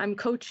 I'm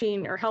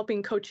coaching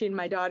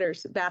my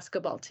daughter's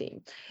basketball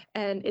team,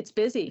 and it's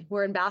busy.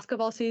 We're in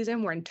basketball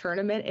season. We're in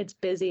tournament. It's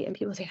busy. And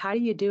people say, how do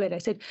you do it? I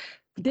said,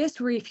 this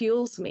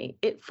refuels me.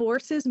 It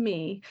forces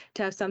me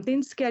to have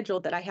something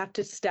scheduled that I have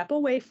to step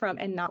away from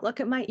and not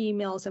look at my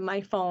emails and my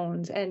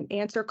phones and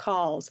answer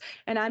calls.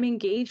 And I'm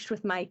engaged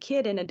with my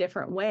kid in a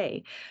different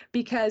way,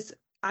 because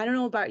I don't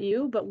know about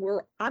you, but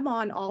I'm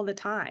on all the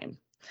time.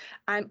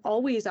 I'm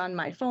always on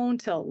my phone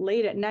till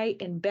late at night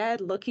in bed,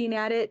 looking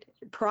at it,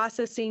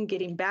 processing,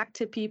 getting back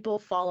to people,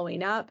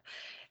 following up.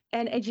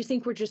 And I just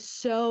think we're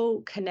just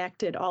so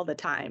connected all the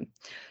time.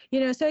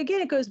 So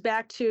again, it goes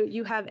back to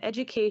you have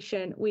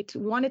education. We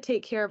want to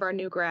take care of our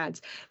new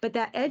grads, but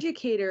that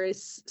educator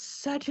is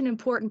such an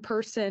important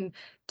person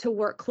to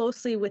work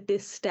closely with the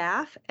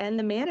staff and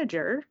the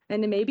manager.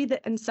 And maybe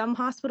in some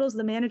hospitals,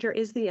 the manager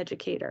is the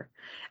educator.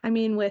 I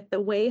mean, with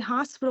the way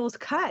hospitals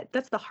cut,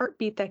 that's the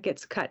heartbeat that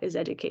gets cut is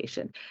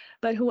education.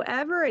 But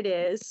whoever it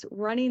is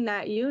running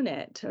that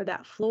unit or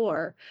that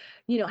floor,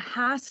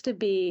 has to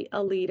be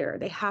a leader.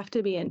 They have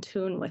to be in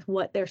tune with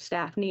what their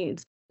staff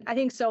needs. I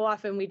think so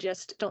often we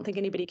just don't think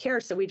anybody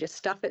cares. So we just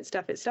stuff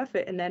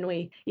it. And then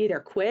we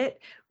either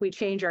quit, we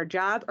change our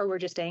job, or we're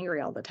just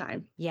angry all the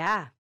time.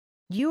 Yeah.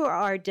 You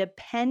are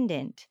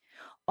dependent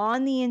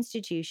on the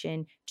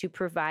institution to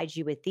provide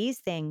you with these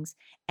things.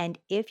 And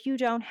if you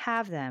don't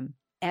have them,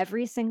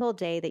 every single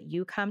day that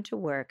you come to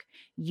work,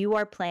 you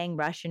are playing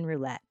Russian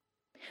roulette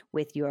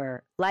with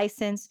your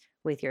license,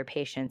 with your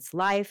patient's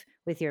life,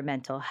 with your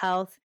mental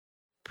health.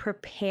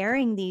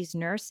 Preparing these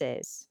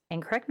nurses,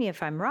 and correct me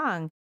if I'm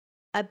wrong,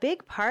 a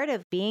big part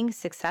of being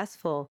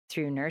successful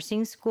through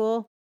nursing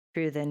school,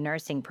 through the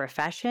nursing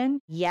profession,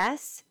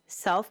 yes,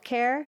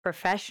 self-care,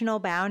 professional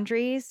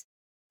boundaries,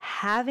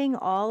 having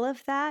all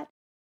of that,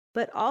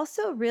 but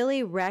also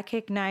really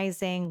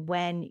recognizing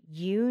when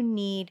you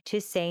need to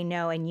say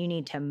no and you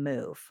need to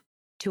move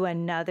to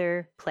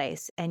another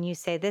place. And you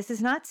say, this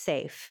is not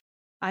safe.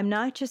 I'm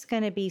not just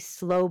going to be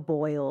slow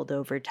boiled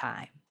over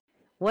time.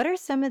 What are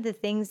some of the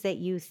things that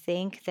you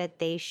think that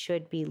they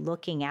should be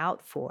looking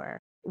out for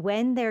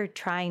when they're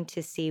trying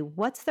to see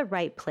what's the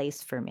right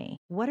place for me?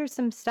 What are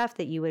some stuff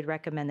that you would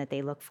recommend that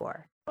they look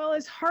for? Well,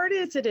 as hard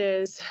as it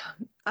is,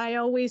 I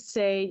always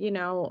say,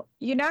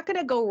 you're not going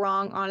to go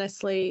wrong,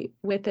 honestly,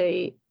 with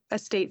a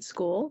state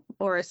school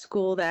or a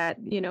school that,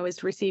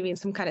 is receiving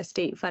some kind of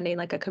state funding,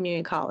 like a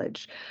community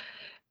college.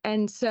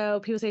 And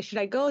so people say, should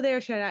I go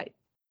there? Should I not?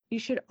 You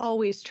should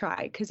always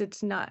try because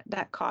it's not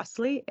that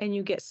costly and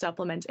you get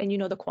supplements and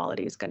the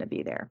quality is going to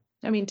be there.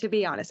 I mean, to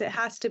be honest, it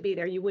has to be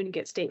there. You wouldn't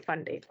get state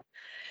funding.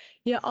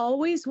 You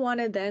always want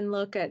to then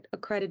look at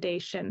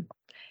accreditation.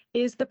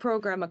 Is the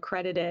program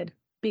accredited?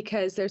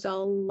 Because there's a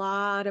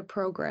lot of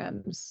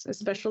programs,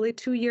 especially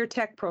 2-year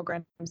tech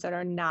programs that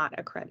are not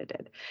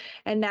accredited.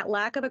 And that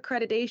lack of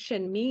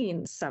accreditation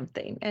means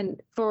something.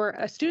 And for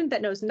a student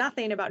that knows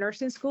nothing about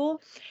nursing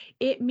school,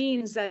 it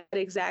means that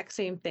exact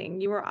same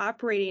thing. You are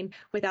operating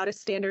without a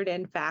standard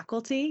in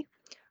faculty,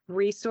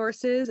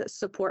 resources,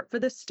 support for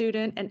the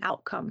student, and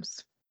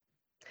outcomes.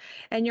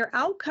 And your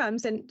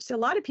outcomes, and so a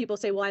lot of people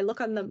say, well, I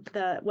look on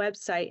the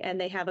website and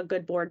they have a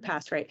good board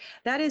pass rate.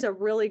 That is a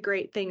really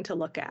great thing to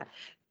look at.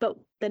 But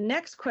the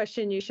next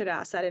question you should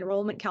ask that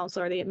enrollment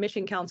counselor, the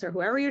admission counselor,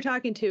 whoever you're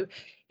talking to,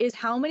 is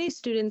how many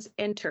students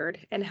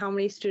entered and how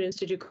many students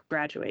did you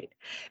graduate?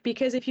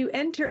 Because if you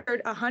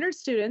entered 100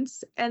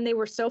 students and they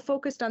were so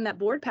focused on that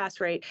board pass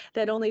rate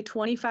that only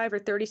 25 or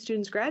 30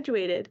 students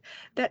graduated,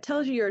 that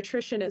tells you your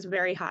attrition is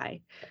very high.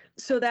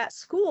 So that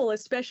school,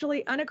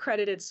 especially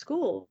unaccredited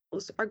schools,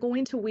 are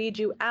going to weed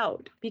you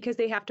out because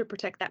they have to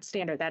protect that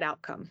standard, that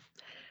outcome.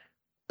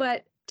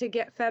 But to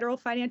get federal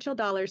financial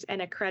dollars and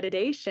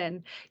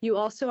accreditation, you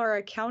also are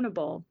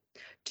accountable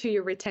to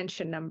your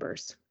retention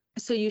numbers.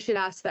 So you should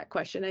ask that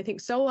question. I think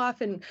so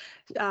often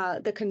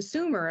the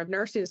consumer of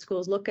nursing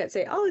schools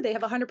say, oh, they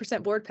have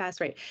 100% board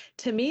pass rate.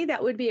 To me,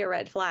 that would be a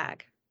red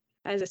flag.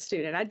 As a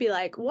student, I'd be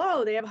like,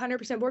 whoa, they have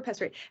 100% board pass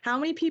rate. How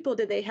many people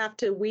did they have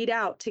to weed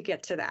out to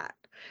get to that?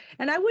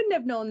 And I wouldn't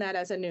have known that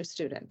as a new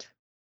student.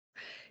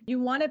 You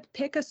want to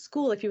pick a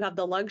school if you have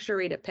the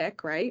luxury to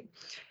pick, right?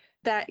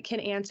 That can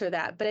answer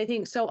that. But I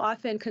think so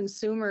often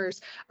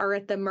consumers are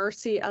at the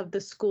mercy of the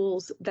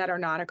schools that are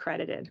not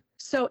accredited.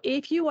 So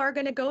if you are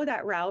going to go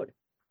that route,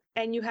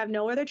 and you have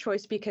no other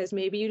choice because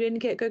maybe you didn't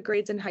get good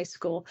grades in high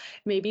school,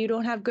 maybe you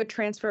don't have good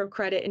transfer of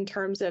credit in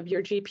terms of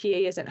your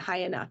GPA isn't high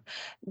enough,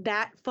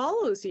 that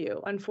follows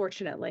you,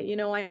 unfortunately.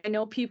 I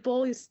know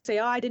people say,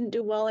 oh, I didn't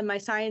do well in my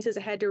sciences,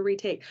 I had to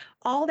retake.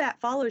 All that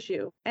follows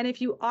you. And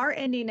if you are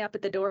ending up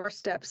at the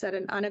doorsteps at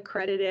an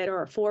unaccredited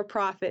or a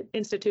for-profit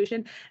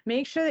institution,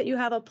 make sure that you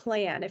have a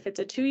plan. If it's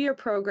a 2-year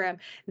program,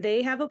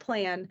 they have a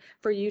plan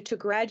for you to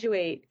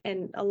graduate.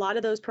 And a lot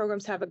of those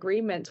programs have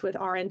agreements with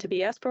RN to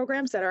BS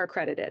programs that are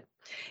accredited.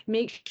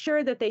 Make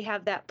sure that they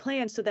have that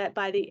plan so that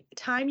by the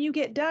time you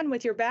get done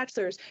with your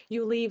bachelor's,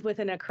 you leave with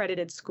an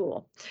accredited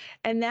school.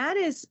 And that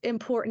is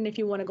important if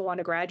you want to go on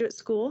to graduate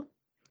school,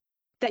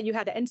 that you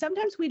have that. And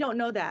sometimes we don't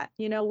know that.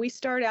 We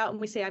start out and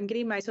we say, I'm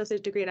getting my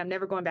associate's degree and I'm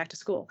never going back to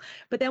school.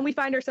 But then we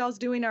find ourselves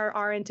doing our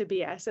RN to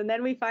BS. And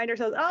then we find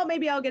ourselves, oh,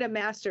 maybe I'll get a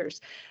master's.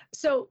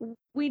 So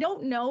we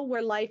don't know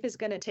where life is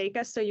going to take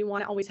us. So you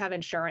want to always have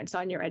insurance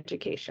on your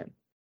education.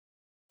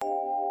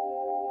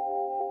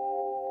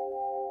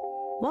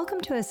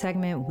 Welcome to a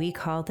segment we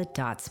call the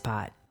Dot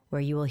Spot,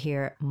 where you will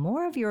hear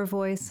more of your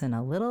voice and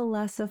a little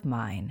less of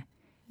mine.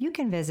 You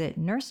can visit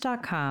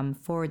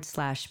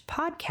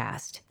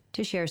nurse.com/podcast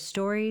to share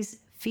stories,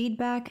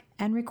 feedback,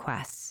 and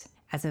requests.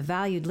 As a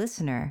valued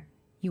listener,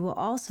 you will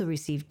also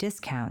receive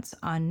discounts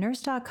on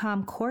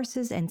nurse.com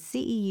courses and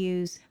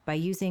CEUs by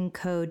using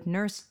code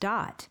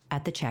NurseDot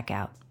at the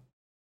checkout.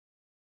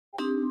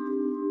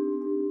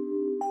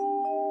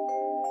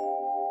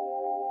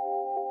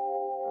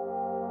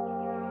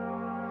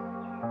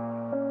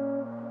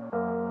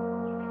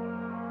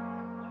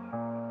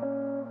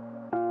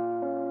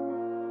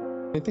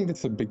 I think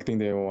that's a big thing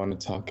that I want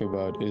to talk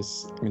about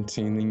is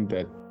maintaining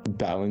that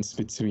balance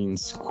between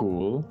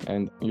school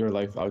and your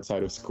life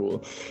outside of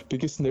school,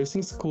 because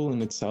nursing school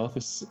in itself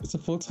is it's a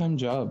full-time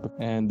job,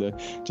 and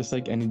just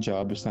like any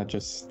job, it's not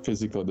just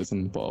physical that's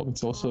involved,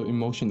 it's also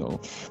emotional.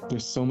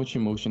 There's so much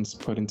emotions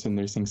put into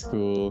nursing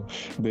school.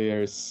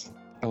 There's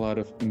a lot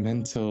of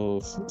mental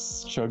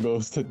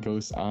struggles that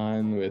goes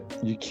on with,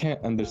 you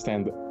can't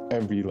understand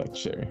every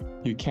lecture,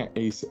 you can't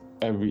ace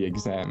every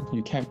exam,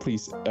 you can't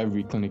please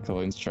every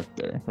clinical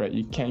instructor, right?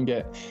 You can't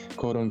get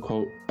quote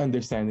unquote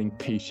understanding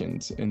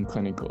patients in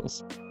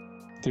clinicals.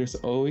 There's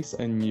always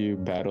a new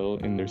battle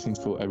in nursing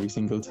school every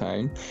single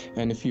time,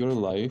 and if your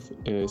life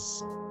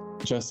is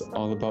just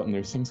all about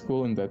nursing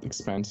school in that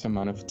expansive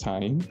amount of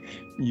time,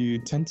 you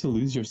tend to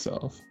lose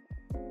yourself.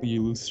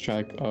 You lose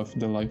track of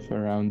the life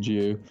around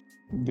you.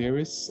 There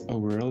is a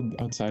world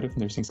outside of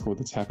nursing school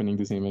that's happening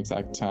the same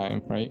exact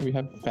time, right? We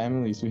have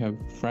families, we have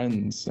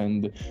friends,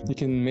 and you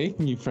can make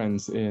new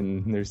friends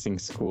in nursing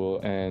school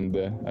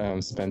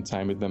and spend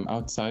time with them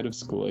outside of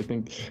school. I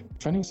think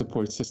finding a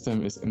support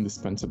system is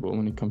indispensable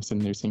when it comes to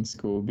nursing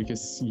school,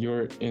 because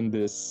you're in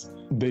this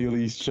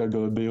daily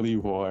struggle, daily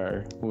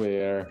war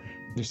where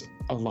there's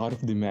a lot of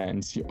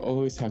demands. You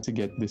always have to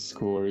get this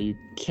score. You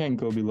can't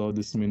go below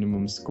this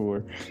minimum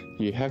score.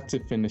 You have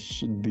to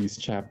finish these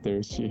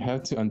chapters. You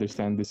have to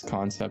understand these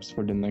concepts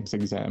for the next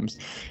exams.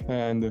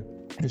 And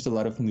there's a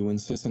lot of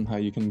nuances in how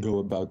you can go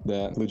about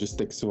that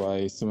logistics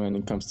wise when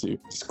it comes to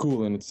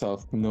school in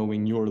itself,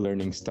 knowing your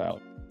learning style.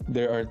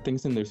 There are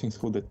things in nursing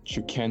school that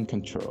you can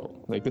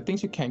control. Like the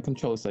things you can't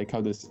control is like how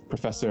this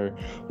professor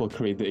will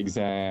create the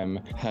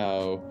exam,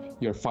 how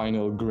your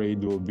final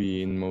grade will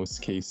be in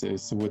most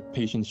cases, what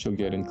patients you'll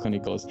get in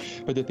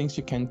clinicals. But the things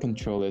you can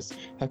control is,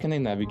 how can I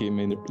navigate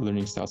my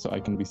learning style so I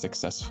can be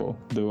successful?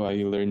 Do I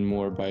learn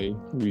more by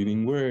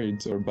reading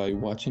words, or by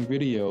watching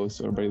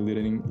videos, or by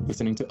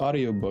listening to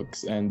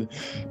audiobooks and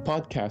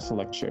podcast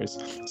lectures?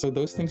 So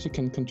those things you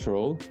can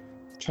control,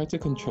 try to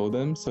control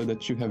them so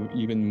that you have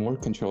even more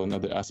control in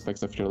other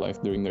aspects of your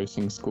life during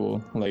nursing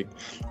school, like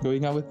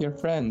going out with your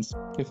friends.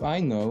 If I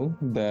know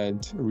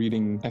that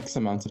reading X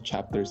amounts of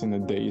chapters in a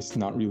day is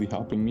not really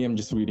helping me, I'm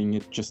just reading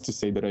it just to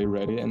say that I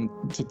read it and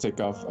to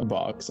tick off a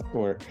box,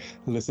 or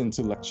listen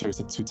to lectures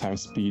at 2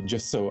 times speed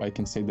just so I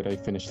can say that I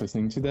finished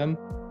listening to them,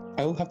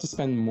 I will have to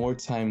spend more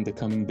time the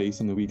coming days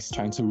and weeks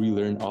trying to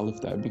relearn all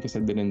of that, because I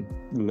didn't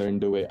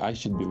learn the way I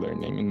should be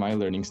learning in my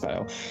learning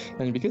style.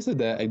 And because of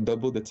that, I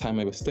doubled the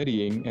time I was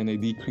studying, and I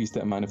decreased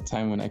the amount of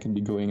time when I can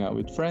be going out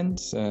with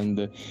friends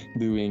and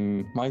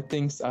doing my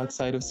things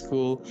outside of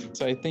school.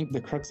 So I think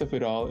the crux of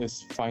it all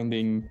is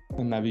finding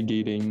and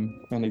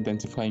navigating and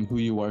identifying who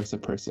you are as a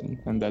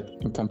person. And that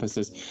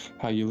encompasses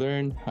how you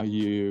learn, how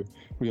you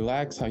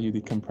relax, how you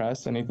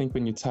decompress. And I think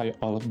when you tie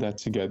all of that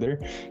together,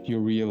 you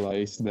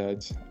realize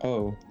that,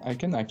 oh, I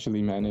can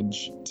actually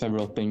manage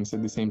several things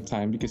at the same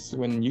time. Because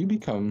when you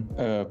become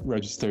a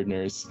registered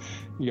nurse,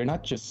 you're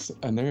not just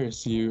a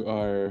nurse, you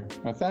are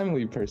a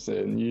family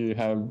person. You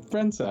have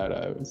friends out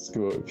of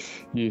school.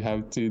 You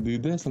have to do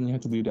this and you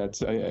have to do that.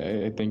 So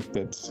I think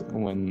that's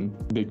one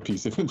big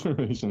piece of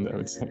information that I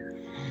would say.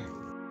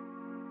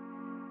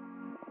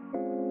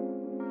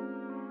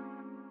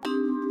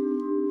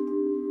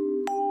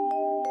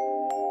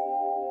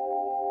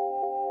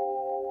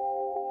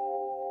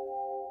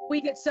 We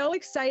get so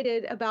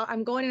excited about,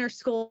 I'm going to nurse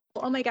school.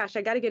 Oh my gosh,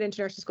 I got to get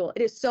into nursing school.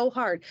 It is so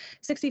hard.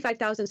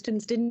 65,000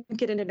 students didn't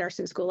get into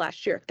nursing school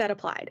last year that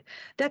applied.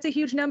 That's a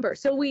huge number.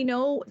 So we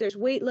know there's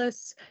wait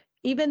lists.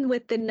 Even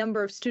with the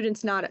number of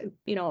students not,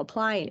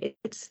 applying,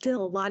 it's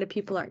still a lot of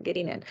people aren't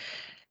getting in.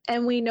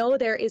 And we know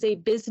there is a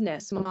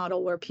business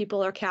model where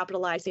people are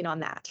capitalizing on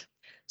that.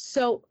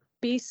 So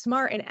be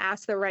smart and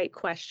ask the right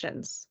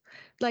questions.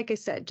 Like I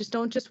said,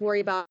 don't worry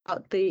about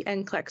the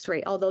NCLEX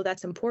rate, although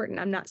that's important.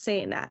 I'm not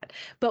saying that.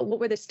 But what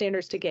were the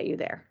standards to get you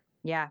there?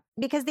 Yeah,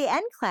 because the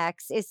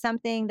NCLEX is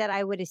something that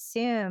I would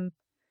assume,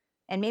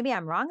 and maybe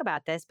I'm wrong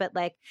about this, but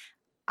like,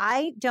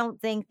 I don't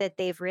think that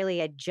they've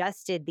really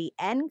adjusted the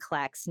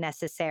NCLEX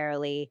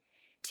necessarily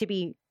to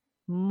be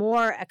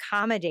more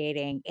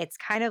accommodating. It's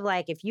kind of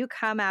like if you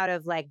come out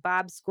of like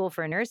Bob's School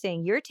for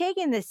Nursing, you're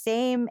taking the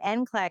same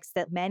NCLEX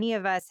that many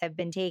of us have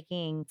been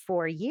taking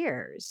for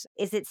years.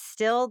 Is it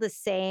still the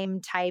same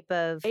type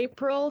of?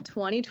 April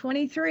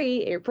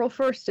 2023, April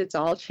 1st, it's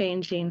all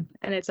changing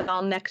and it's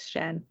all next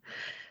gen.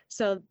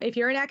 So if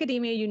you're in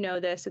academia, you know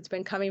this, it's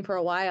been coming for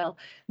a while.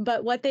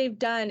 But what they've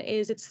done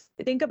is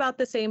think about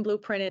the same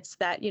blueprint. It's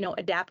that,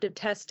 adaptive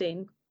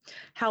testing.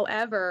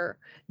 However,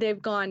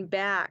 they've gone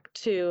back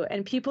to,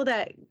 and people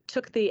that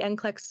took the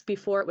NCLEX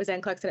before it was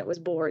NCLEX and it was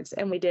boards,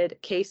 and we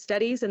did case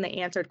studies and they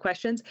answered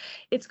questions,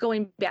 it's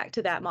going back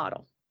to that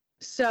model.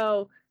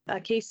 So a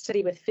case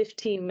study with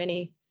 15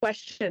 mini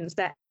questions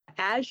that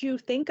as you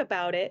think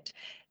about it,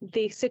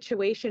 the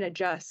situation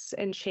adjusts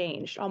and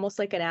changes, almost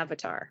like an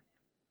avatar.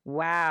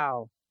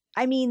 Wow.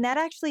 I mean, that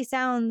actually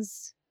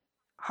sounds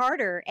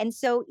harder. And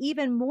so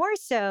even more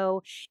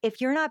so,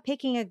 if you're not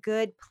picking a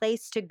good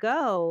place to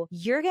go,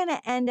 you're going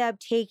to end up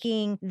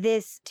taking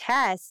this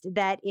test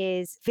that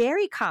is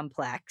very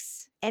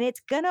complex, and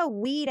it's going to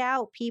weed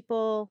out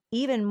people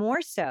even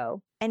more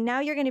so. And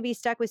now you're going to be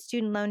stuck with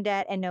student loan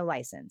debt and no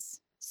license.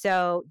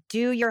 So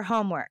do your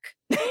homework.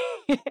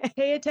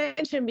 Pay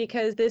attention,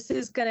 because this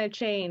is going to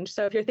change.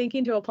 So if you're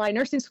thinking to apply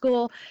nursing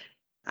school,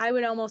 I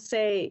would almost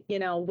say,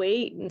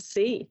 wait and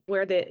see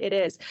where it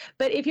is.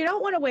 But if you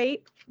don't want to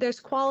wait, there's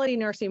quality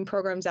nursing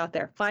programs out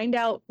there. Find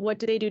out what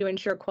do they do to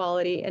ensure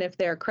quality. And if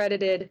they're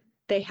accredited,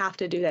 they have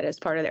to do that as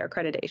part of their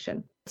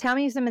accreditation. Tell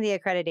me some of the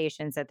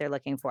accreditations that they're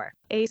looking for.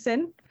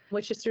 ASIN,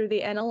 which is through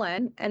the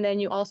NLN, and then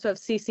you also have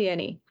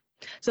CCNE.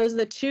 So those are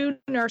the 2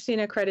 nursing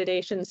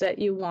accreditations that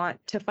you want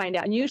to find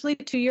out. And usually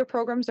 2-year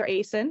programs are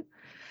ASIN,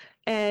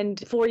 and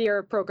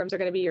 4-year programs are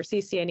going to be your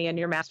CCNE and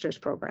your master's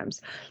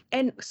programs.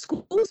 And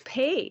schools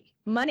pay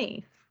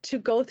money to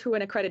go through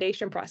an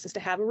accreditation process, to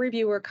have a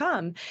reviewer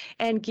come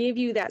and give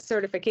you that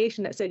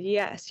certification that said,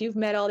 yes, you've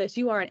met all this.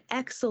 You are an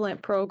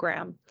excellent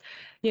program.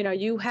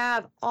 You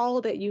have all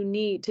that you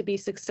need to be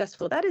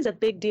successful. That is a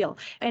big deal.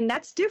 And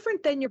that's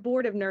different than your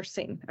Board of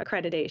Nursing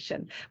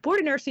accreditation. Board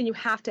of Nursing, you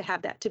have to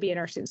have that to be a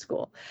nursing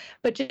school.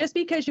 But just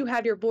because you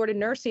have your Board of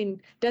Nursing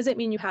doesn't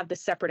mean you have the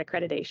separate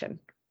accreditation.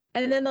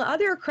 And then the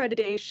other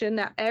accreditation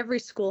that every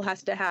school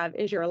has to have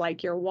is your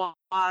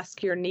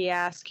WASC, your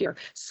NEASC, your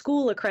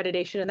school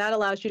accreditation, and that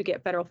allows you to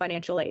get federal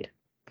financial aid.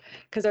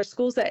 Because there are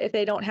schools that if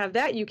they don't have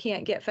that, you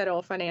can't get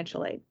federal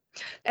financial aid.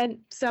 And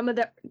some of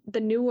the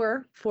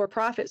newer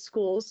for-profit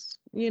schools,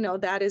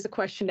 that is a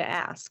question to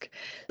ask.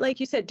 Like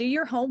you said, do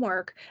your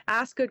homework,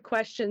 ask good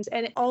questions,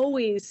 and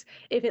always,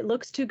 if it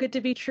looks too good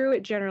to be true,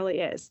 it generally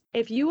is.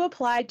 If you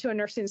applied to a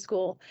nursing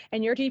school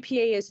and your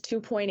GPA is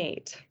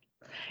 2.8,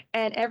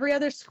 and every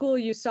other school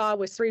you saw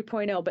was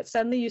 3.0, but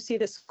suddenly you see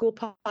the school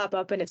pop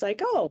up and it's like,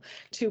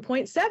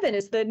 2.7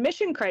 is the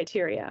admission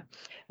criteria.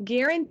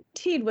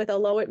 Guaranteed, with a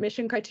low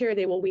admission criteria,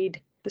 they will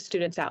weed the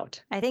students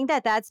out. I think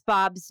that's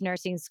Bob's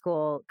nursing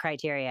school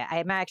criteria.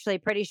 I'm actually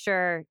pretty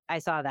sure I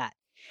saw that.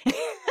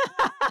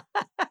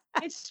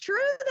 It's true,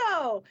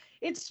 though.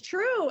 It's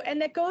true. And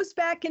that goes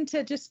back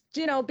into just,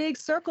 big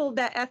circle,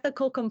 that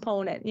ethical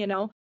component.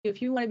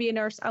 If you want to be a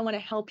nurse, I want to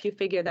help you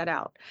figure that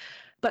out.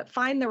 But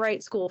find the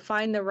right school,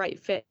 find the right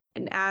fit,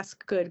 and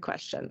ask good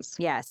questions.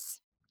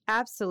 Yes,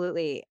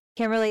 absolutely.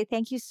 Kimberly,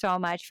 thank you so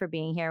much for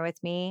being here with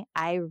me.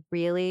 I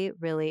really,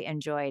 really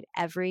enjoyed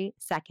every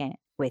second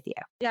with you.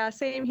 Yeah,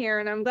 same here.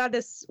 And I'm glad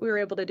we were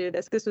able to do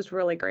this. This was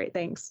really great.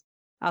 Thanks.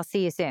 I'll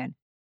see you soon.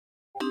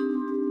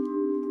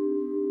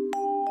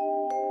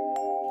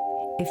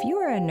 If you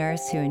are a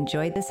nurse who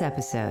enjoyed this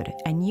episode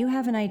and you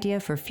have an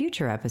idea for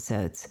future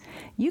episodes,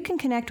 you can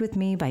connect with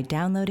me by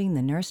downloading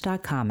the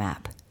NurseDot.com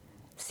app.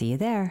 See you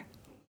there.